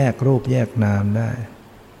มันจะแยกรูปแยกนามได้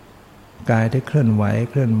กายที่เคลื่อนไหว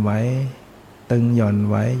ตึงหย่อน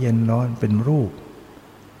ไหวเย็นร้อนเป็นรูป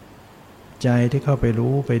ใจที่เข้าไป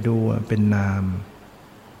รู้ไปดูเป็นนาม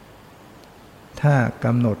ถ้าก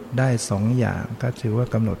ำหนดได้สองอย่างก็ถือว่า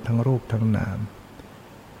กำหนดทั้งรูปทั้งนาม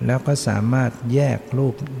แล้วก็สามารถแยกรู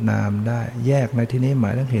ปนามได้แยกในที่นี้หม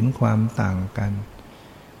ายถึงเห็นความต่างกัน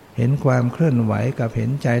เห็นความเคลื่อนไหวกับเห็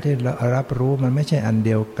นใจที่รับรู้มันไม่ใช่อันเ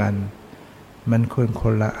ดียวกันมันค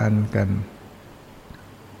นละอันกัน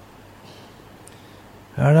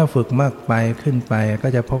แล้วเราฝึกมากไปขึ้นไปก็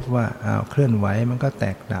จะพบว่าเคลื่อนไหวมันก็แต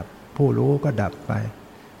กดับผู้รู้ก็ดับไป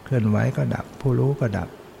เคลื่อนไหวก็ดับผู้รู้ก็ดับ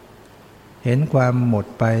เห็นความหมด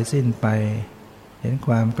ไปสิ้นไปเห็นค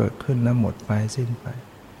วามเกิดขึ้นแล้วหมดไปสิ้นไป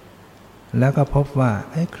แล้วก็พบว่า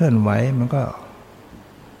เคลื่อนไหวมัน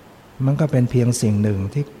ก็เป็นเพียงสิ่งหนึ่ง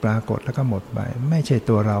ที่ปรากฏแล้วก็หมดไปไม่ใช่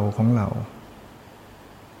ตัวเราของเรา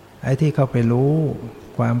ไอ้ที่เข้าไปรู้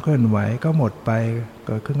ความเคลื่อนไหวก็หมดไปเ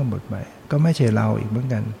กิดขึ้นก็หมดไปก็ไม่ใช่เราอีกเหมือน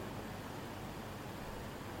กัน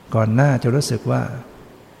ก่อนหน้าจะรู้สึกว่า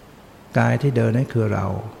กายที่เดินนั่นคือเรา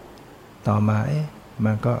ต่อมา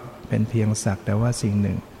มันก็เป็นเพียงสักแต่ว่าสิ่งห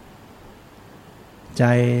นึ่งใจ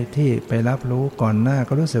ที่ไปรับรู้ก่อนหน้า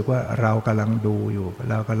ก็รู้สึกว่าเรากำลังดูอยู่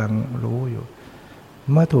เรากำลังรู้อยู่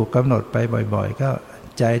เมื่อถูกกำหนดไปบ่อยๆก็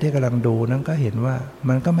ใจที่กำลังดูนั้นก็เห็นว่า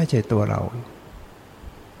มันก็ไม่ใช่ตัวเรา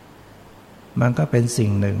มันก็เป็นสิ่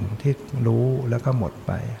งหนึ่งที่รู้แล้วก็หมดไ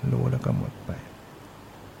ปรู้แล้วก็หมดไป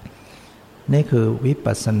นี่คือวิ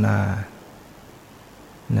ปัสสนา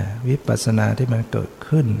นะวิปัสสนาที่มันเกิด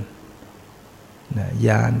ขึ้นนะญ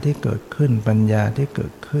าณที่เกิดขึ้นปัญญาที่เกิ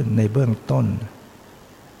ดขึ้นในเบื้องต้น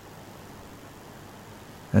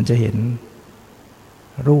มันจะเห็น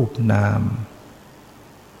รูปนาม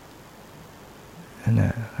น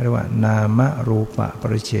ะเรียกว่านามรูปะป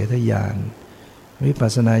ริเฉทญาณวิปัส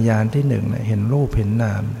สนาญาณที่หนึ่งเห็นรูปเห็นน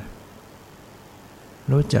าม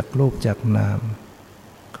รู้จักรูปจักนาม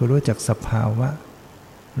คือรู้จักสภาวะ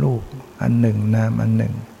รูปอันหนึ่งนามอันห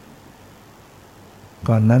นึ่ง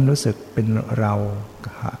ก่อนนั้นรู้สึกเป็นเรา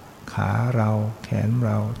ขาเราแขนเ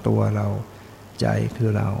ราตัวเราใจคือ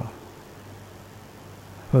เรา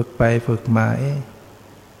ฝึกไปฝึกมา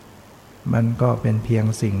มันก็เป็นเพียง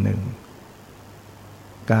สิ่งหนึ่ง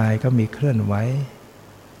กายก็มีเคลื่อนไหว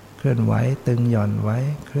ตึงหย่อนไว้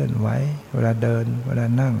เคลื่อนไหวเวลาเดินเวลา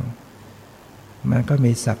นั่งมันก็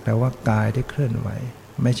มีสักแต่ว่ากายที่เคลื่อนไหว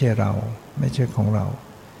ไม่ใช่เราไม่ใช่ของเรา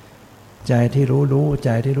ใจที่รู้ใจ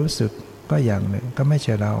ที่รู้สึกก็อย่างหนึ่งก็ไม่ใ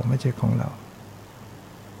ช่เราไม่ใช่ของเรา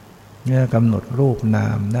เนี่ยกำหนดรูปนา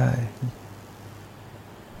มได้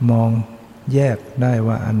มองแยกได้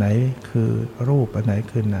ว่าอันไหนคือรูปอันไหน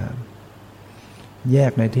คือนามแย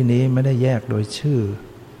กในที่นี้ไม่ได้แยกโดยชื่อ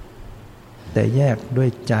แต่แยกด้วย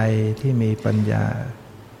ใจที่มีปัญญา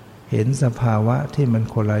เห็นสภาวะที่มัน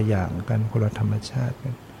คนละอย่างกันคนละธรรมชาติกั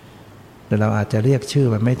นแต่เราอาจจะเรียกชื่อ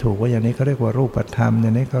มันไม่ถูกว่าอย่างนี้เขาเรียกว่ารูปธรรมอย่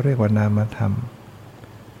างนี้เขาเรียกว่านามธรรม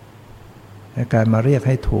การมาเรียกใ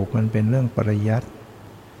ห้ถูกมันเป็นเรื่องปริยัติ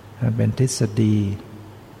มันเป็นทฤษฎี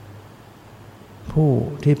ผู้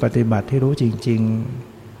ที่ปฏิบัติที่รู้จริง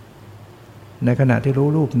ๆในขณะที่รู้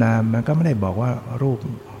รูปนามมันก็ไม่ได้บอกว่ารูป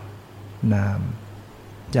นาม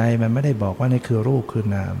ใจมันไม่ได้บอกว่านี่คือรูปคือ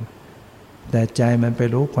นามแต่ใจมันไป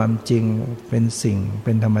รู้ความจริงเป็นสิ่งเ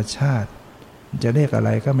ป็นธรรมชาติจะเรียกอะไร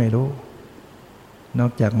ก็ไม่รู้นอ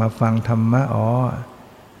กจากมาฟังธรรมะ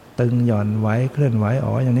ตึงหย่อนไว้เคลื่อนไหว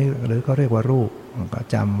อย่างนี้หรือก็เรียกว่ารูปก็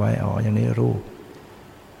จำไว้อย่างนี้รูป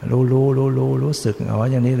รู้สึก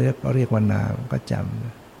อย่างนี้เรียกว่านามก็จ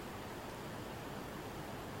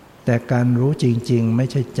ำแต่การรู้จริงๆไม่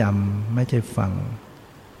ใช่จำไม่ใช่ฟัง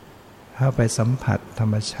เข้าไปสัมผัสธร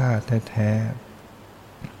รมชาติแท้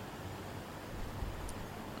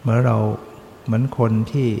ๆเหมือนคน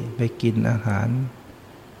ที่ไปกินอาหาร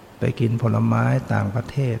ไปกินผลไม้ต่างประ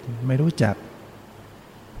เทศไม่รู้จัก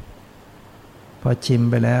พอชิม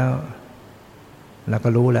ไปแล้วเราก็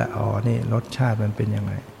รู้แหละนี่รสชาติมันเป็นยัง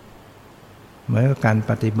ไงเหมือนกับการ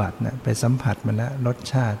ปฏิบัตินะไปสัมผัสมันแล้วรส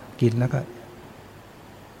ชาติกินแล้วก็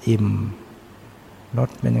อิ่มรส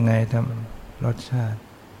เป็นยังไงทำรสชาติ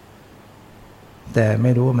แต่ไ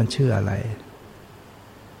ม่รู้ว่ามันชื่ออะไร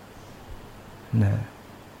นะ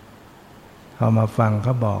พอมาฟังเข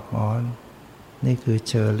าบอกนี่คือเ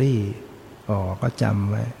ชอร์รี่ก็จำ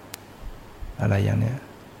ไว้อะไรอย่างเนี้ย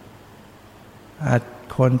อาจ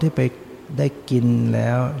คนที่ไปได้กินแล้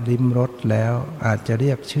วลิ้มรสแล้วอาจจะเรี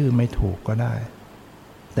ยกชื่อไม่ถูกก็ได้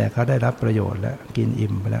แต่เขาได้รับประโยชน์แล้วกิน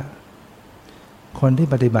อิ่มไปแล้วคนที่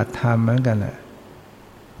ปฏิบัติธรรมเหมือนกันแหละ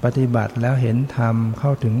ปฏิบัติแล้วเห็นธรรมเข้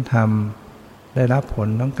าถึงธรรมได้รับผล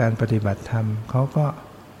ของการปฏิบัติธรรมเขาก็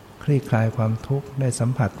คลี่คลายความทุกข์ได้สัม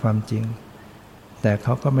ผัสความจริงแต่เข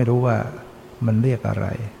าก็ไม่รู้ว่ามันเรียกอะไร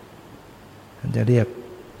มันจะเรียก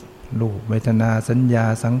รูปเวทนาสัญญา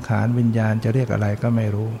สังขารวิญญาณจะเรียกอะไรก็ไม่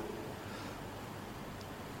รู้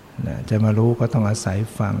จะมารู้ก็ต้องอาศัย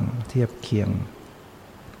ฟังเทียบเคียง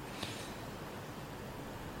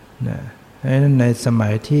เพราะฉะนั้นในสมั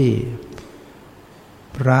ยที่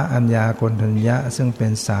พระอัญญาโกณฑัญญะซึ่งเป็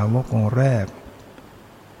นสาวกองค์แรก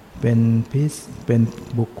เป็น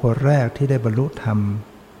บุคคลแรกที่ได้บรรลุธรรม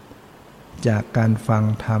จากการฟัง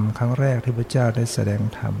ธรรมครั้งแรกที่พระเจ้าได้แสดง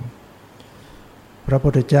ธรรมพระพุ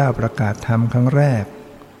ทธเจ้าประกาศธรรมครั้งแรก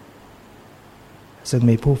ซึ่ง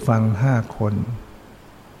มีผู้ฟัง5 คน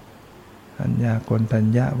อัญญาโกณฑัญ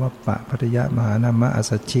ญะวัปปะภัททยมหานามะอัส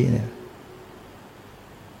สชิเนี่ย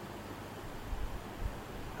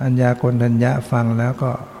อัญญาโกณฑัญญะฟังแล้ว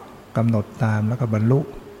ก็กำหนดตามแล้วก็บรรลุ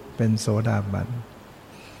เป็นโสดาบัน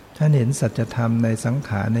ท่านเห็นสัจธรรมในสังข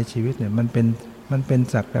ารในชีวิตเนี่ยมันเป็น มันเป็น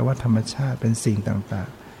สักแต่ว่าธรรมชาติเป็นสิ่งต่าง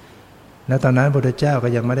ๆแล้วตอนนั้นพระพุทธเจ้าก็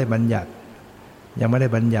ยังไม่ได้บัญญั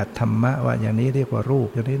ติธรรมะว่าอย่างนี้เรียกว่ารูป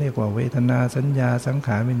อย่างนี้เรียกว่าเวทนาสัญญาสังข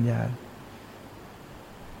ารวิญญาณ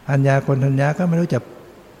อัญญาโกณฑัญญาก็ไม่รู้จะ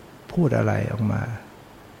พูดอะไรออกมา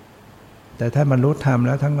แต่ถ้าบรรลุธรรมแ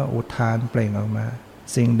ล้วท่านก็อุทานเปล่งออกมา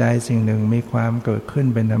สิ่งใดสิ่งหนึ่งมีความเกิดขึ้น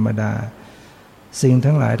เป็นธรรมดาสิ่ง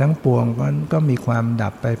ทั้งหลายทั้งปวงก็มีความดั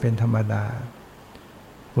บไปเป็นธรรมดา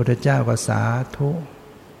พุทธเจ้าก็สาธุ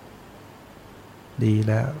ดี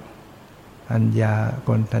แล้วอัญญาโก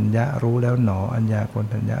ณฑัญญะรู้แล้วหนออัญญาโกณ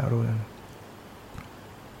ฑัญญะรู้แล้ว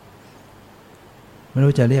ไม่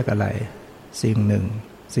รู้จะเรียกอะไรสิ่งหนึ่ง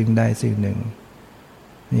สิ่งใดสิ่งหนึ่ง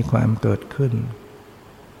มีความเกิดขึ้น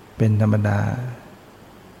เป็นธรรมดา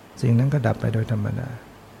สิ่งนั้นก็ดับไปโดยธรรมดา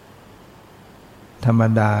ธรรม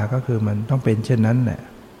ดาก็คือมันต้องเป็นเช่นนั้นแหละ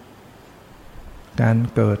การ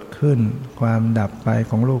เกิดขึ้นความดับไป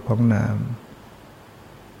ของรูปของนาม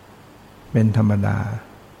เป็นธรรมดา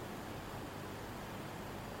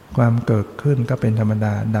ความเกิดขึ้นก็เป็นธรรมด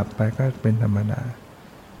าดับไปก็เป็นธรรมดา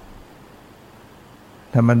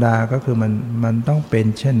ธรรมดาก็คือมันต้องเป็น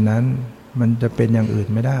เช่นนั้นมันจะเป็นอย่างอื่น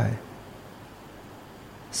ไม่ได้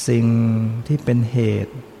สิ่งที่เป็นเห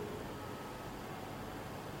ตุ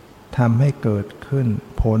ทำให้เกิดขึ้น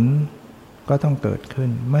ผลก็ต้องเกิดขึ้น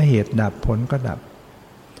เมื่อเหตุดับผลก็ดับ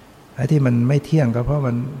ไอ้ที่มันไม่เที่ยงก็เพร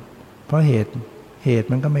าะเหตุ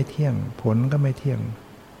มันก็ไม่เที่ยงผลก็ไม่เที่ยง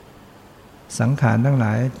สังขารทั้งหล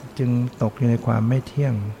ายจึงตกอยู่ในความไม่เที่ย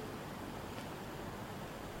ง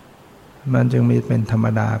มันจึงมีเป็นธรรม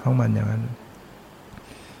ดาของมันอย่างนั้น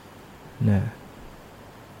นะ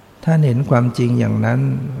ถ้าเห็นความจริงอย่างนั้น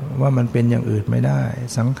ว่ามันเป็นอย่างอื่นไม่ได้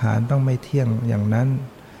สังขารต้องไม่เที่ยงอย่างนั้น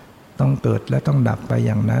ต้องเกิดและต้องดับไปอ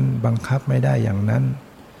ย่างนั้นบังคับไม่ได้อย่างนั้น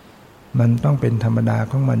มันต้องเป็นธรรมดา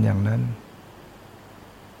ของมันอย่างนั้น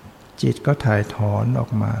จิตก็ถ่ายถอนออ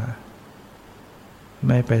กมาไ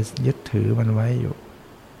ม่ไปยึดถือมันไว้อยู่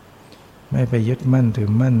ไม่ไปยึดมั่นถื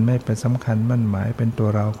อมั่นไม่ไปสำคัญมั่นหมายเป็นตัว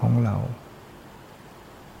เราของเรา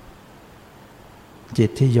จิต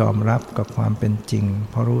ที่ยอมรับกับความเป็นจริง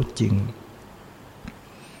เพราะรู้จริง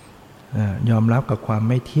ยอมรับกับความ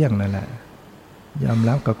ไม่เที่ยงนั่นแหละยอม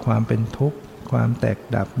รับกับความเป็นทุกข์ความแตก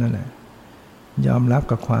ดับนั่นแหละยอมรับ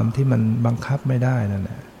กับความที่มันบังคับไม่ได้นั่นแ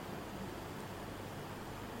หละ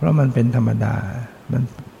เพราะมันเป็นธรรมดามัน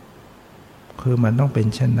คือมันต้องเป็น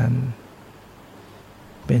เช่นนั้น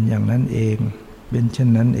เป็นอย่างนั้นเองเป็นเช่น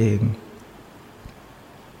นั้นเอง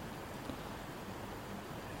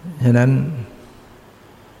ฉะนั้น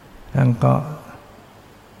ท่านก็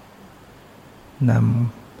น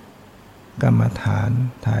ำกรรมฐาน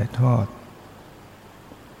ถ่ายทอด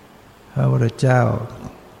พระพุทธเจ้า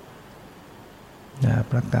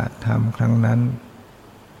ประกาศธรรมครั้งนั้น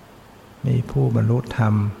มีผู้บรรลุธรร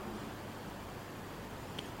ม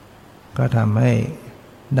ก็ทำให้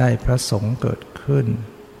ได้พระสงฆ์เกิดขึ้น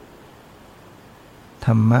ธ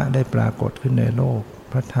รรมะได้ปรากฏขึ้นในโลก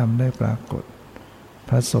พระธรรมได้ปรากฏ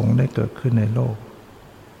พระสงฆ์ได้เกิดขึ้นในโลก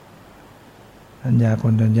อัญญาโก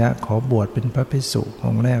ณฑัญญะขอบวชเป็นพระภิกษุอ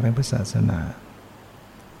งค์แรกในพุทธศาสนา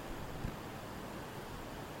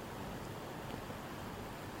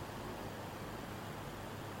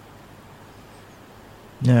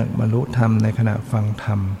เนี่ยบรรลุธรรมในขณะฟังธ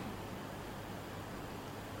รรม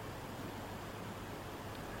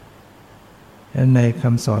ในค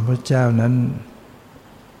ำสอนพระเจ้านั้น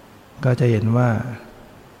ก็จะเห็นว่า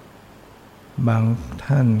บาง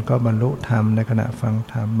ท่านก็บรรลุธรรมในขณะฟัง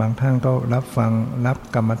ธรรมบางท่านก็รับ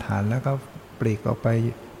กรรมฐานแล้วก็ปลีกออกไป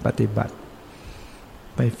ปฏิบัติ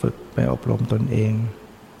ไปฝึกไปอบรมตนเอง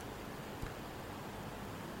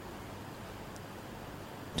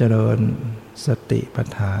เจริญสติปัฏ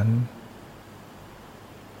ฐาน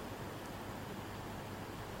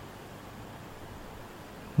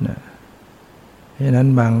นะเพราะฉะนั้น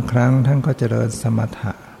บางครั้งท่านก็เจริญสมถ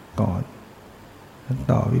ะก่อน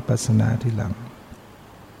ต่อวิปัสสนาทีหลัง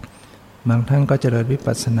บางท่านก็เจริญวิ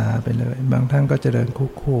ปัสสนาไปเลยบางท่านก็เจริญ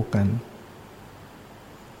คู่กัน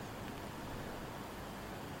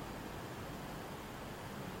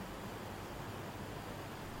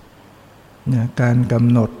การกำ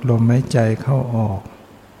หนดลมหายใจเข้าออก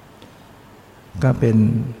ก็เป็น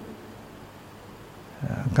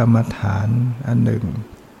กรรมฐานอันหนึ่ง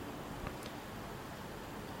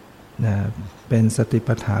เป็นสติ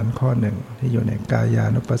ปัฏฐานข้อหนึ่งที่อยู่ในกายา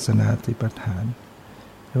นุปัสสนาสติปัฏฐาน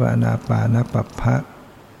เรียกว่าอานาปานปัปพะ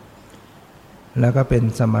แล้วก็เป็น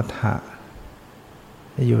สมถะ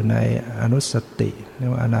ที่อยู่ในอนุสติเรีย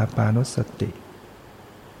กว่าอานาปานุสติ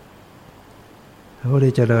ผู้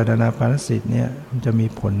ที่เจริญอานาปานสติเนี่ยมันจะมี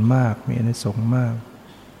ผลมากมีอานิสงส์มาก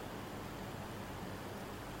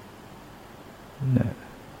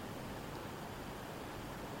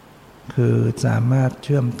คือสามารถเ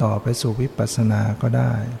ชื่อมต่อไปสู่วิปัสสนาก็ไ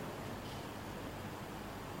ด้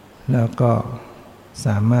แล้วก็ส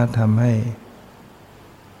ามารถทำให้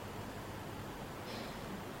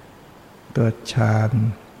เกิดฌาน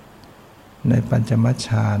ในปัญจมฌ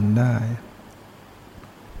านได้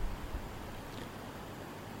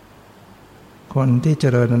คนที่เจ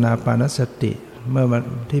ริญอานาปานสติเมื่อวัน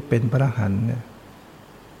ที่เป็นพระอรหันต์เนี่ย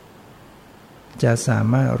จะสา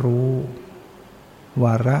มารถรู้ว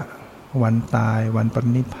าระวันตายวันป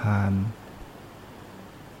รินิพพาน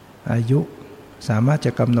อายุสามารถจ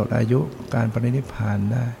ะกำหนดอายุการปรินิพพาน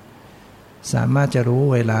ได้สามารถจะรู้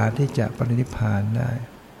เวลาที่จะปรินิพพานได้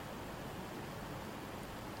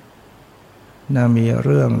มีเ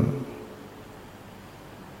รื่อง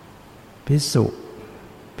ภิกษุ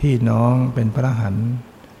พี่น้องเป็นพระอรหันต์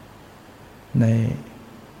ใน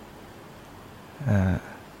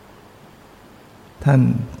ท่าน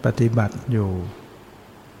ปฏิบัติอยู่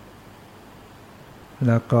แ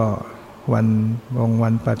ล้วก็วั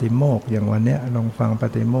นปาฏิโมกข์อย่างวันเนี้ยลองฟังปา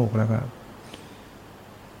ฏิโมกข์แล้วก็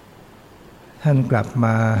ท่านกลับม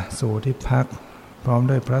าสู่ที่พักพร้อม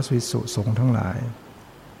ด้วยพระภิกษุสงฆ์ทั้งหลาย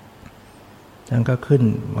ท่านก็ขึ้น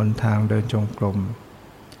บนทางเดินจงกรม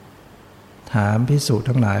ถามภิกษุ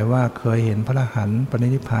ทั้งหลายว่าเคยเห็นพระอรหันต์ปริ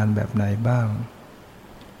นิพพานแบบไหนบ้าง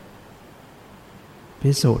ภิ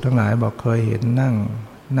กษุทั้งหลายบอกเคยเห็น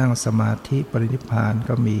นั่งสมาธิปรินิพพาน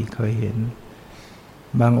ก็มีเคยเห็น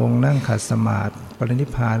บางองค์นั่งขัดสมาธิปรินิพ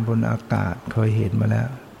พานบนอากาศเคยเห็นมาแล้ว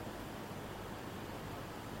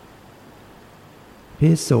ภิ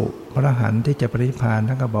กษุพระอรหันต์ที่จะปรินิพพาน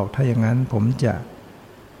ท่านก็บอกถ้าอย่างนั้นผม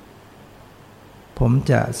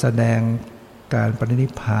จะแสดงการปรินิ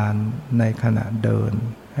พพานในขณะเดิน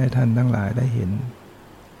ให้ท่านทั้งหลายได้เห็น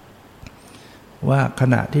ว่าข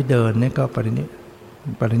ณะที่เดินนี่ก็ป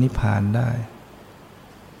รินิพพานได้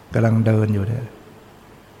กำลังเดินอยู่เนี่ย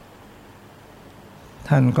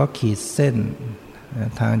ท่านก็ขีดเส้น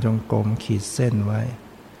ทางจงกรมขีดเส้นไว้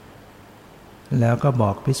แล้วก็บ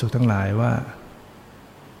อกภิกษุทั้งหลายว่า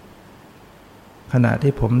ขณะ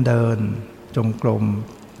ที่ผมเดินจงกรม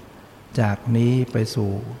จากนี้ไป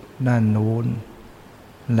สู่ด้านนู้น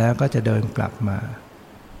แล้วก็จะเดินกลับมา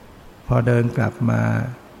พอเดินกลับมา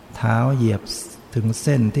เท้าเหยียบถึงเ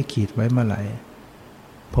ส้นที่ขีดไว้เมื่อไหร่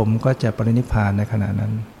ผมก็จะปรินิพพานในขณะนั้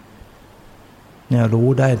นเนี่ยรู้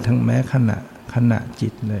ได้ทั้งแม้ขณะจิ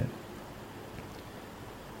ตเลย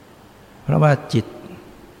เพราะว่าจิต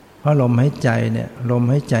เพราะลมหายใจเนี่ยลม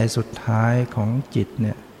หายใจสุดท้ายของจิตเ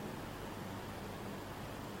นี่ย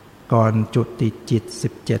ก่อนจุติจิต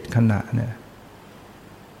17ขณะเนี่ย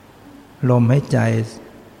ลมหายใจ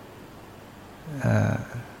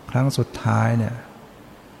ครั้งสุดท้ายเนี่ย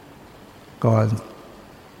ก่อน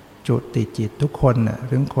จุติจิตทุกคนน่ะ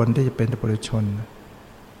ถึงคนที่จะเป็นปุถุชน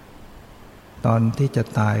ตอนที่จะ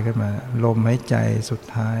ตายขึ้นมาลมหายใจสุด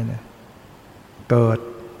ท้ายเนี่ยเกิด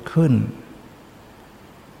ขึ้น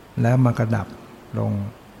แล้วมากระดับลง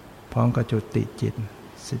พร้อมกับจุติจิ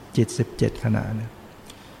ต17ขณะเนี่ย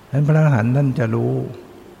ฉะนั้นพระอรหันต์ท่านจะรู้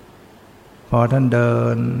พอท่านเดิ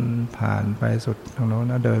นผ่านไปสุดทางโน้น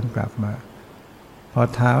แล้วเดินกลับมาพอ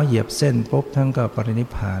เท้าเหยียบเส้นปุ๊บท่านก็ปรินิพ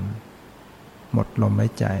พานหมดลมหา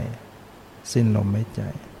ยใจสิ้นลมหายใจ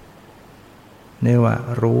นี่ว่า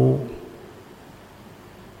รู้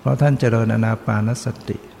เพราะท่านเจริญอานาปานส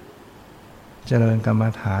ติเจริญกรรม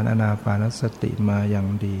ฐานอานาปานสติมาอย่าง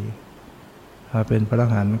ดีพอเป็นพระอร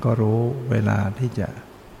หันต์ก็รู้เวลาที่จะ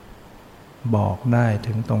บอกได้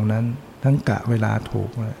ถึงตรงนั้นทั้งกะเวลาถู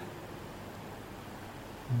กเลย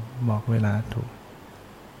บอกเวลาถูก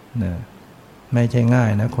เนี่ยไม่ใช่ง่าย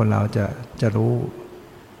นะคนเราจะรู้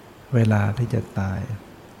เวลาที่จะตาย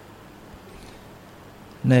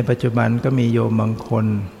ในปัจจุบันก็มีโยมบางคน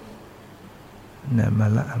เนี่ยมา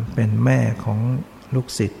ละเป็นแม่ของลูก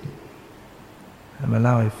ศิษย์มาเ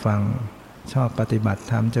ล่าให้ฟังชอบปฏิบัติ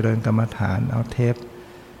ธรรมเจริญกรรมฐานเอาเทป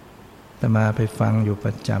แต่มาไปฟังอยู่ป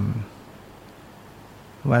ระจ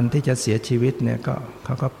ำวันที่จะเสียชีวิตเนี่ยก็เข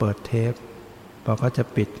าก็เปิดเทปพอเขาจะ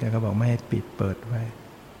ปิดแกก็บอกไม่ให้ปิดเปิดไว้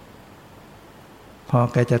พอ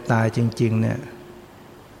แกจะตายจริงๆเนี่ย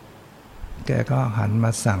แกก็หันม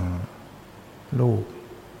าสั่งลูก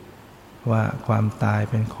ว่าความตาย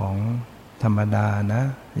เป็นของธรรมดานะ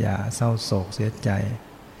อย่าเศร้าโศกเสียใจ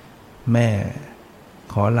แม่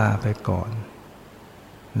ขอลาไปก่อน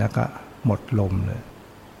แล้วก็หมดลมเลย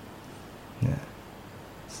เนี่ย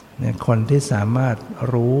คนที่สามารถ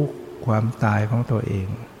รู้ความตายของตัวเอง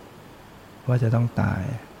ว่าจะต้องตาย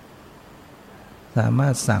สามา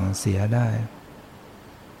รถสั่งเสียได้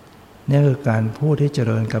นี่คือการพูดที่เจ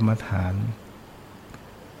ริญกรรมฐาน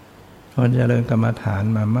คนเจริญกรรมฐาน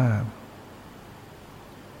มามาก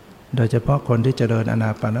โดยเฉพาะคนที่เจริญอานา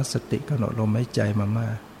ปานสติกำหนดลมหายใจมามา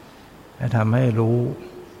กจะทำให้รู้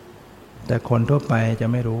แต่คนทั่วไปจะ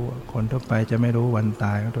ไม่รู้คนทั่วไปจะไม่รู้วันต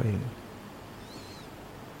ายของตัวเอง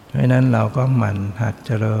เพราะนั้นเราก็หมั่นหัดเ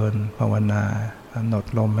จริญภาวนากำหนด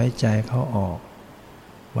ลมหายใจเข้าออก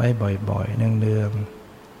ไว้บ่อยๆเนือง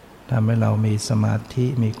ๆทำให้เรามีสมาธิ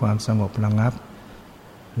มีความสงบระงับ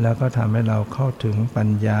แล้วก็ทำให้เราเข้าถึงปัญ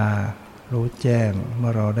ญารู้แจ้งเมื่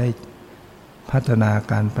อเราได้พัฒนา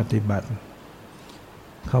การปฏิบัติ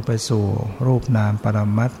เข้าไปสู่รูปนามปร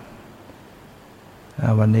มัตถ์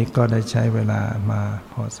วันนี้ก็ได้ใช้เวลามา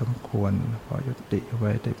พอสมควรขอยุติไ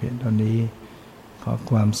ว้แต่เพียงเท่านี้ขอ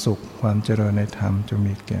ความสุขความเจริญในธรรมจง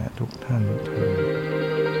มีแก่ทุกท่านเทอญ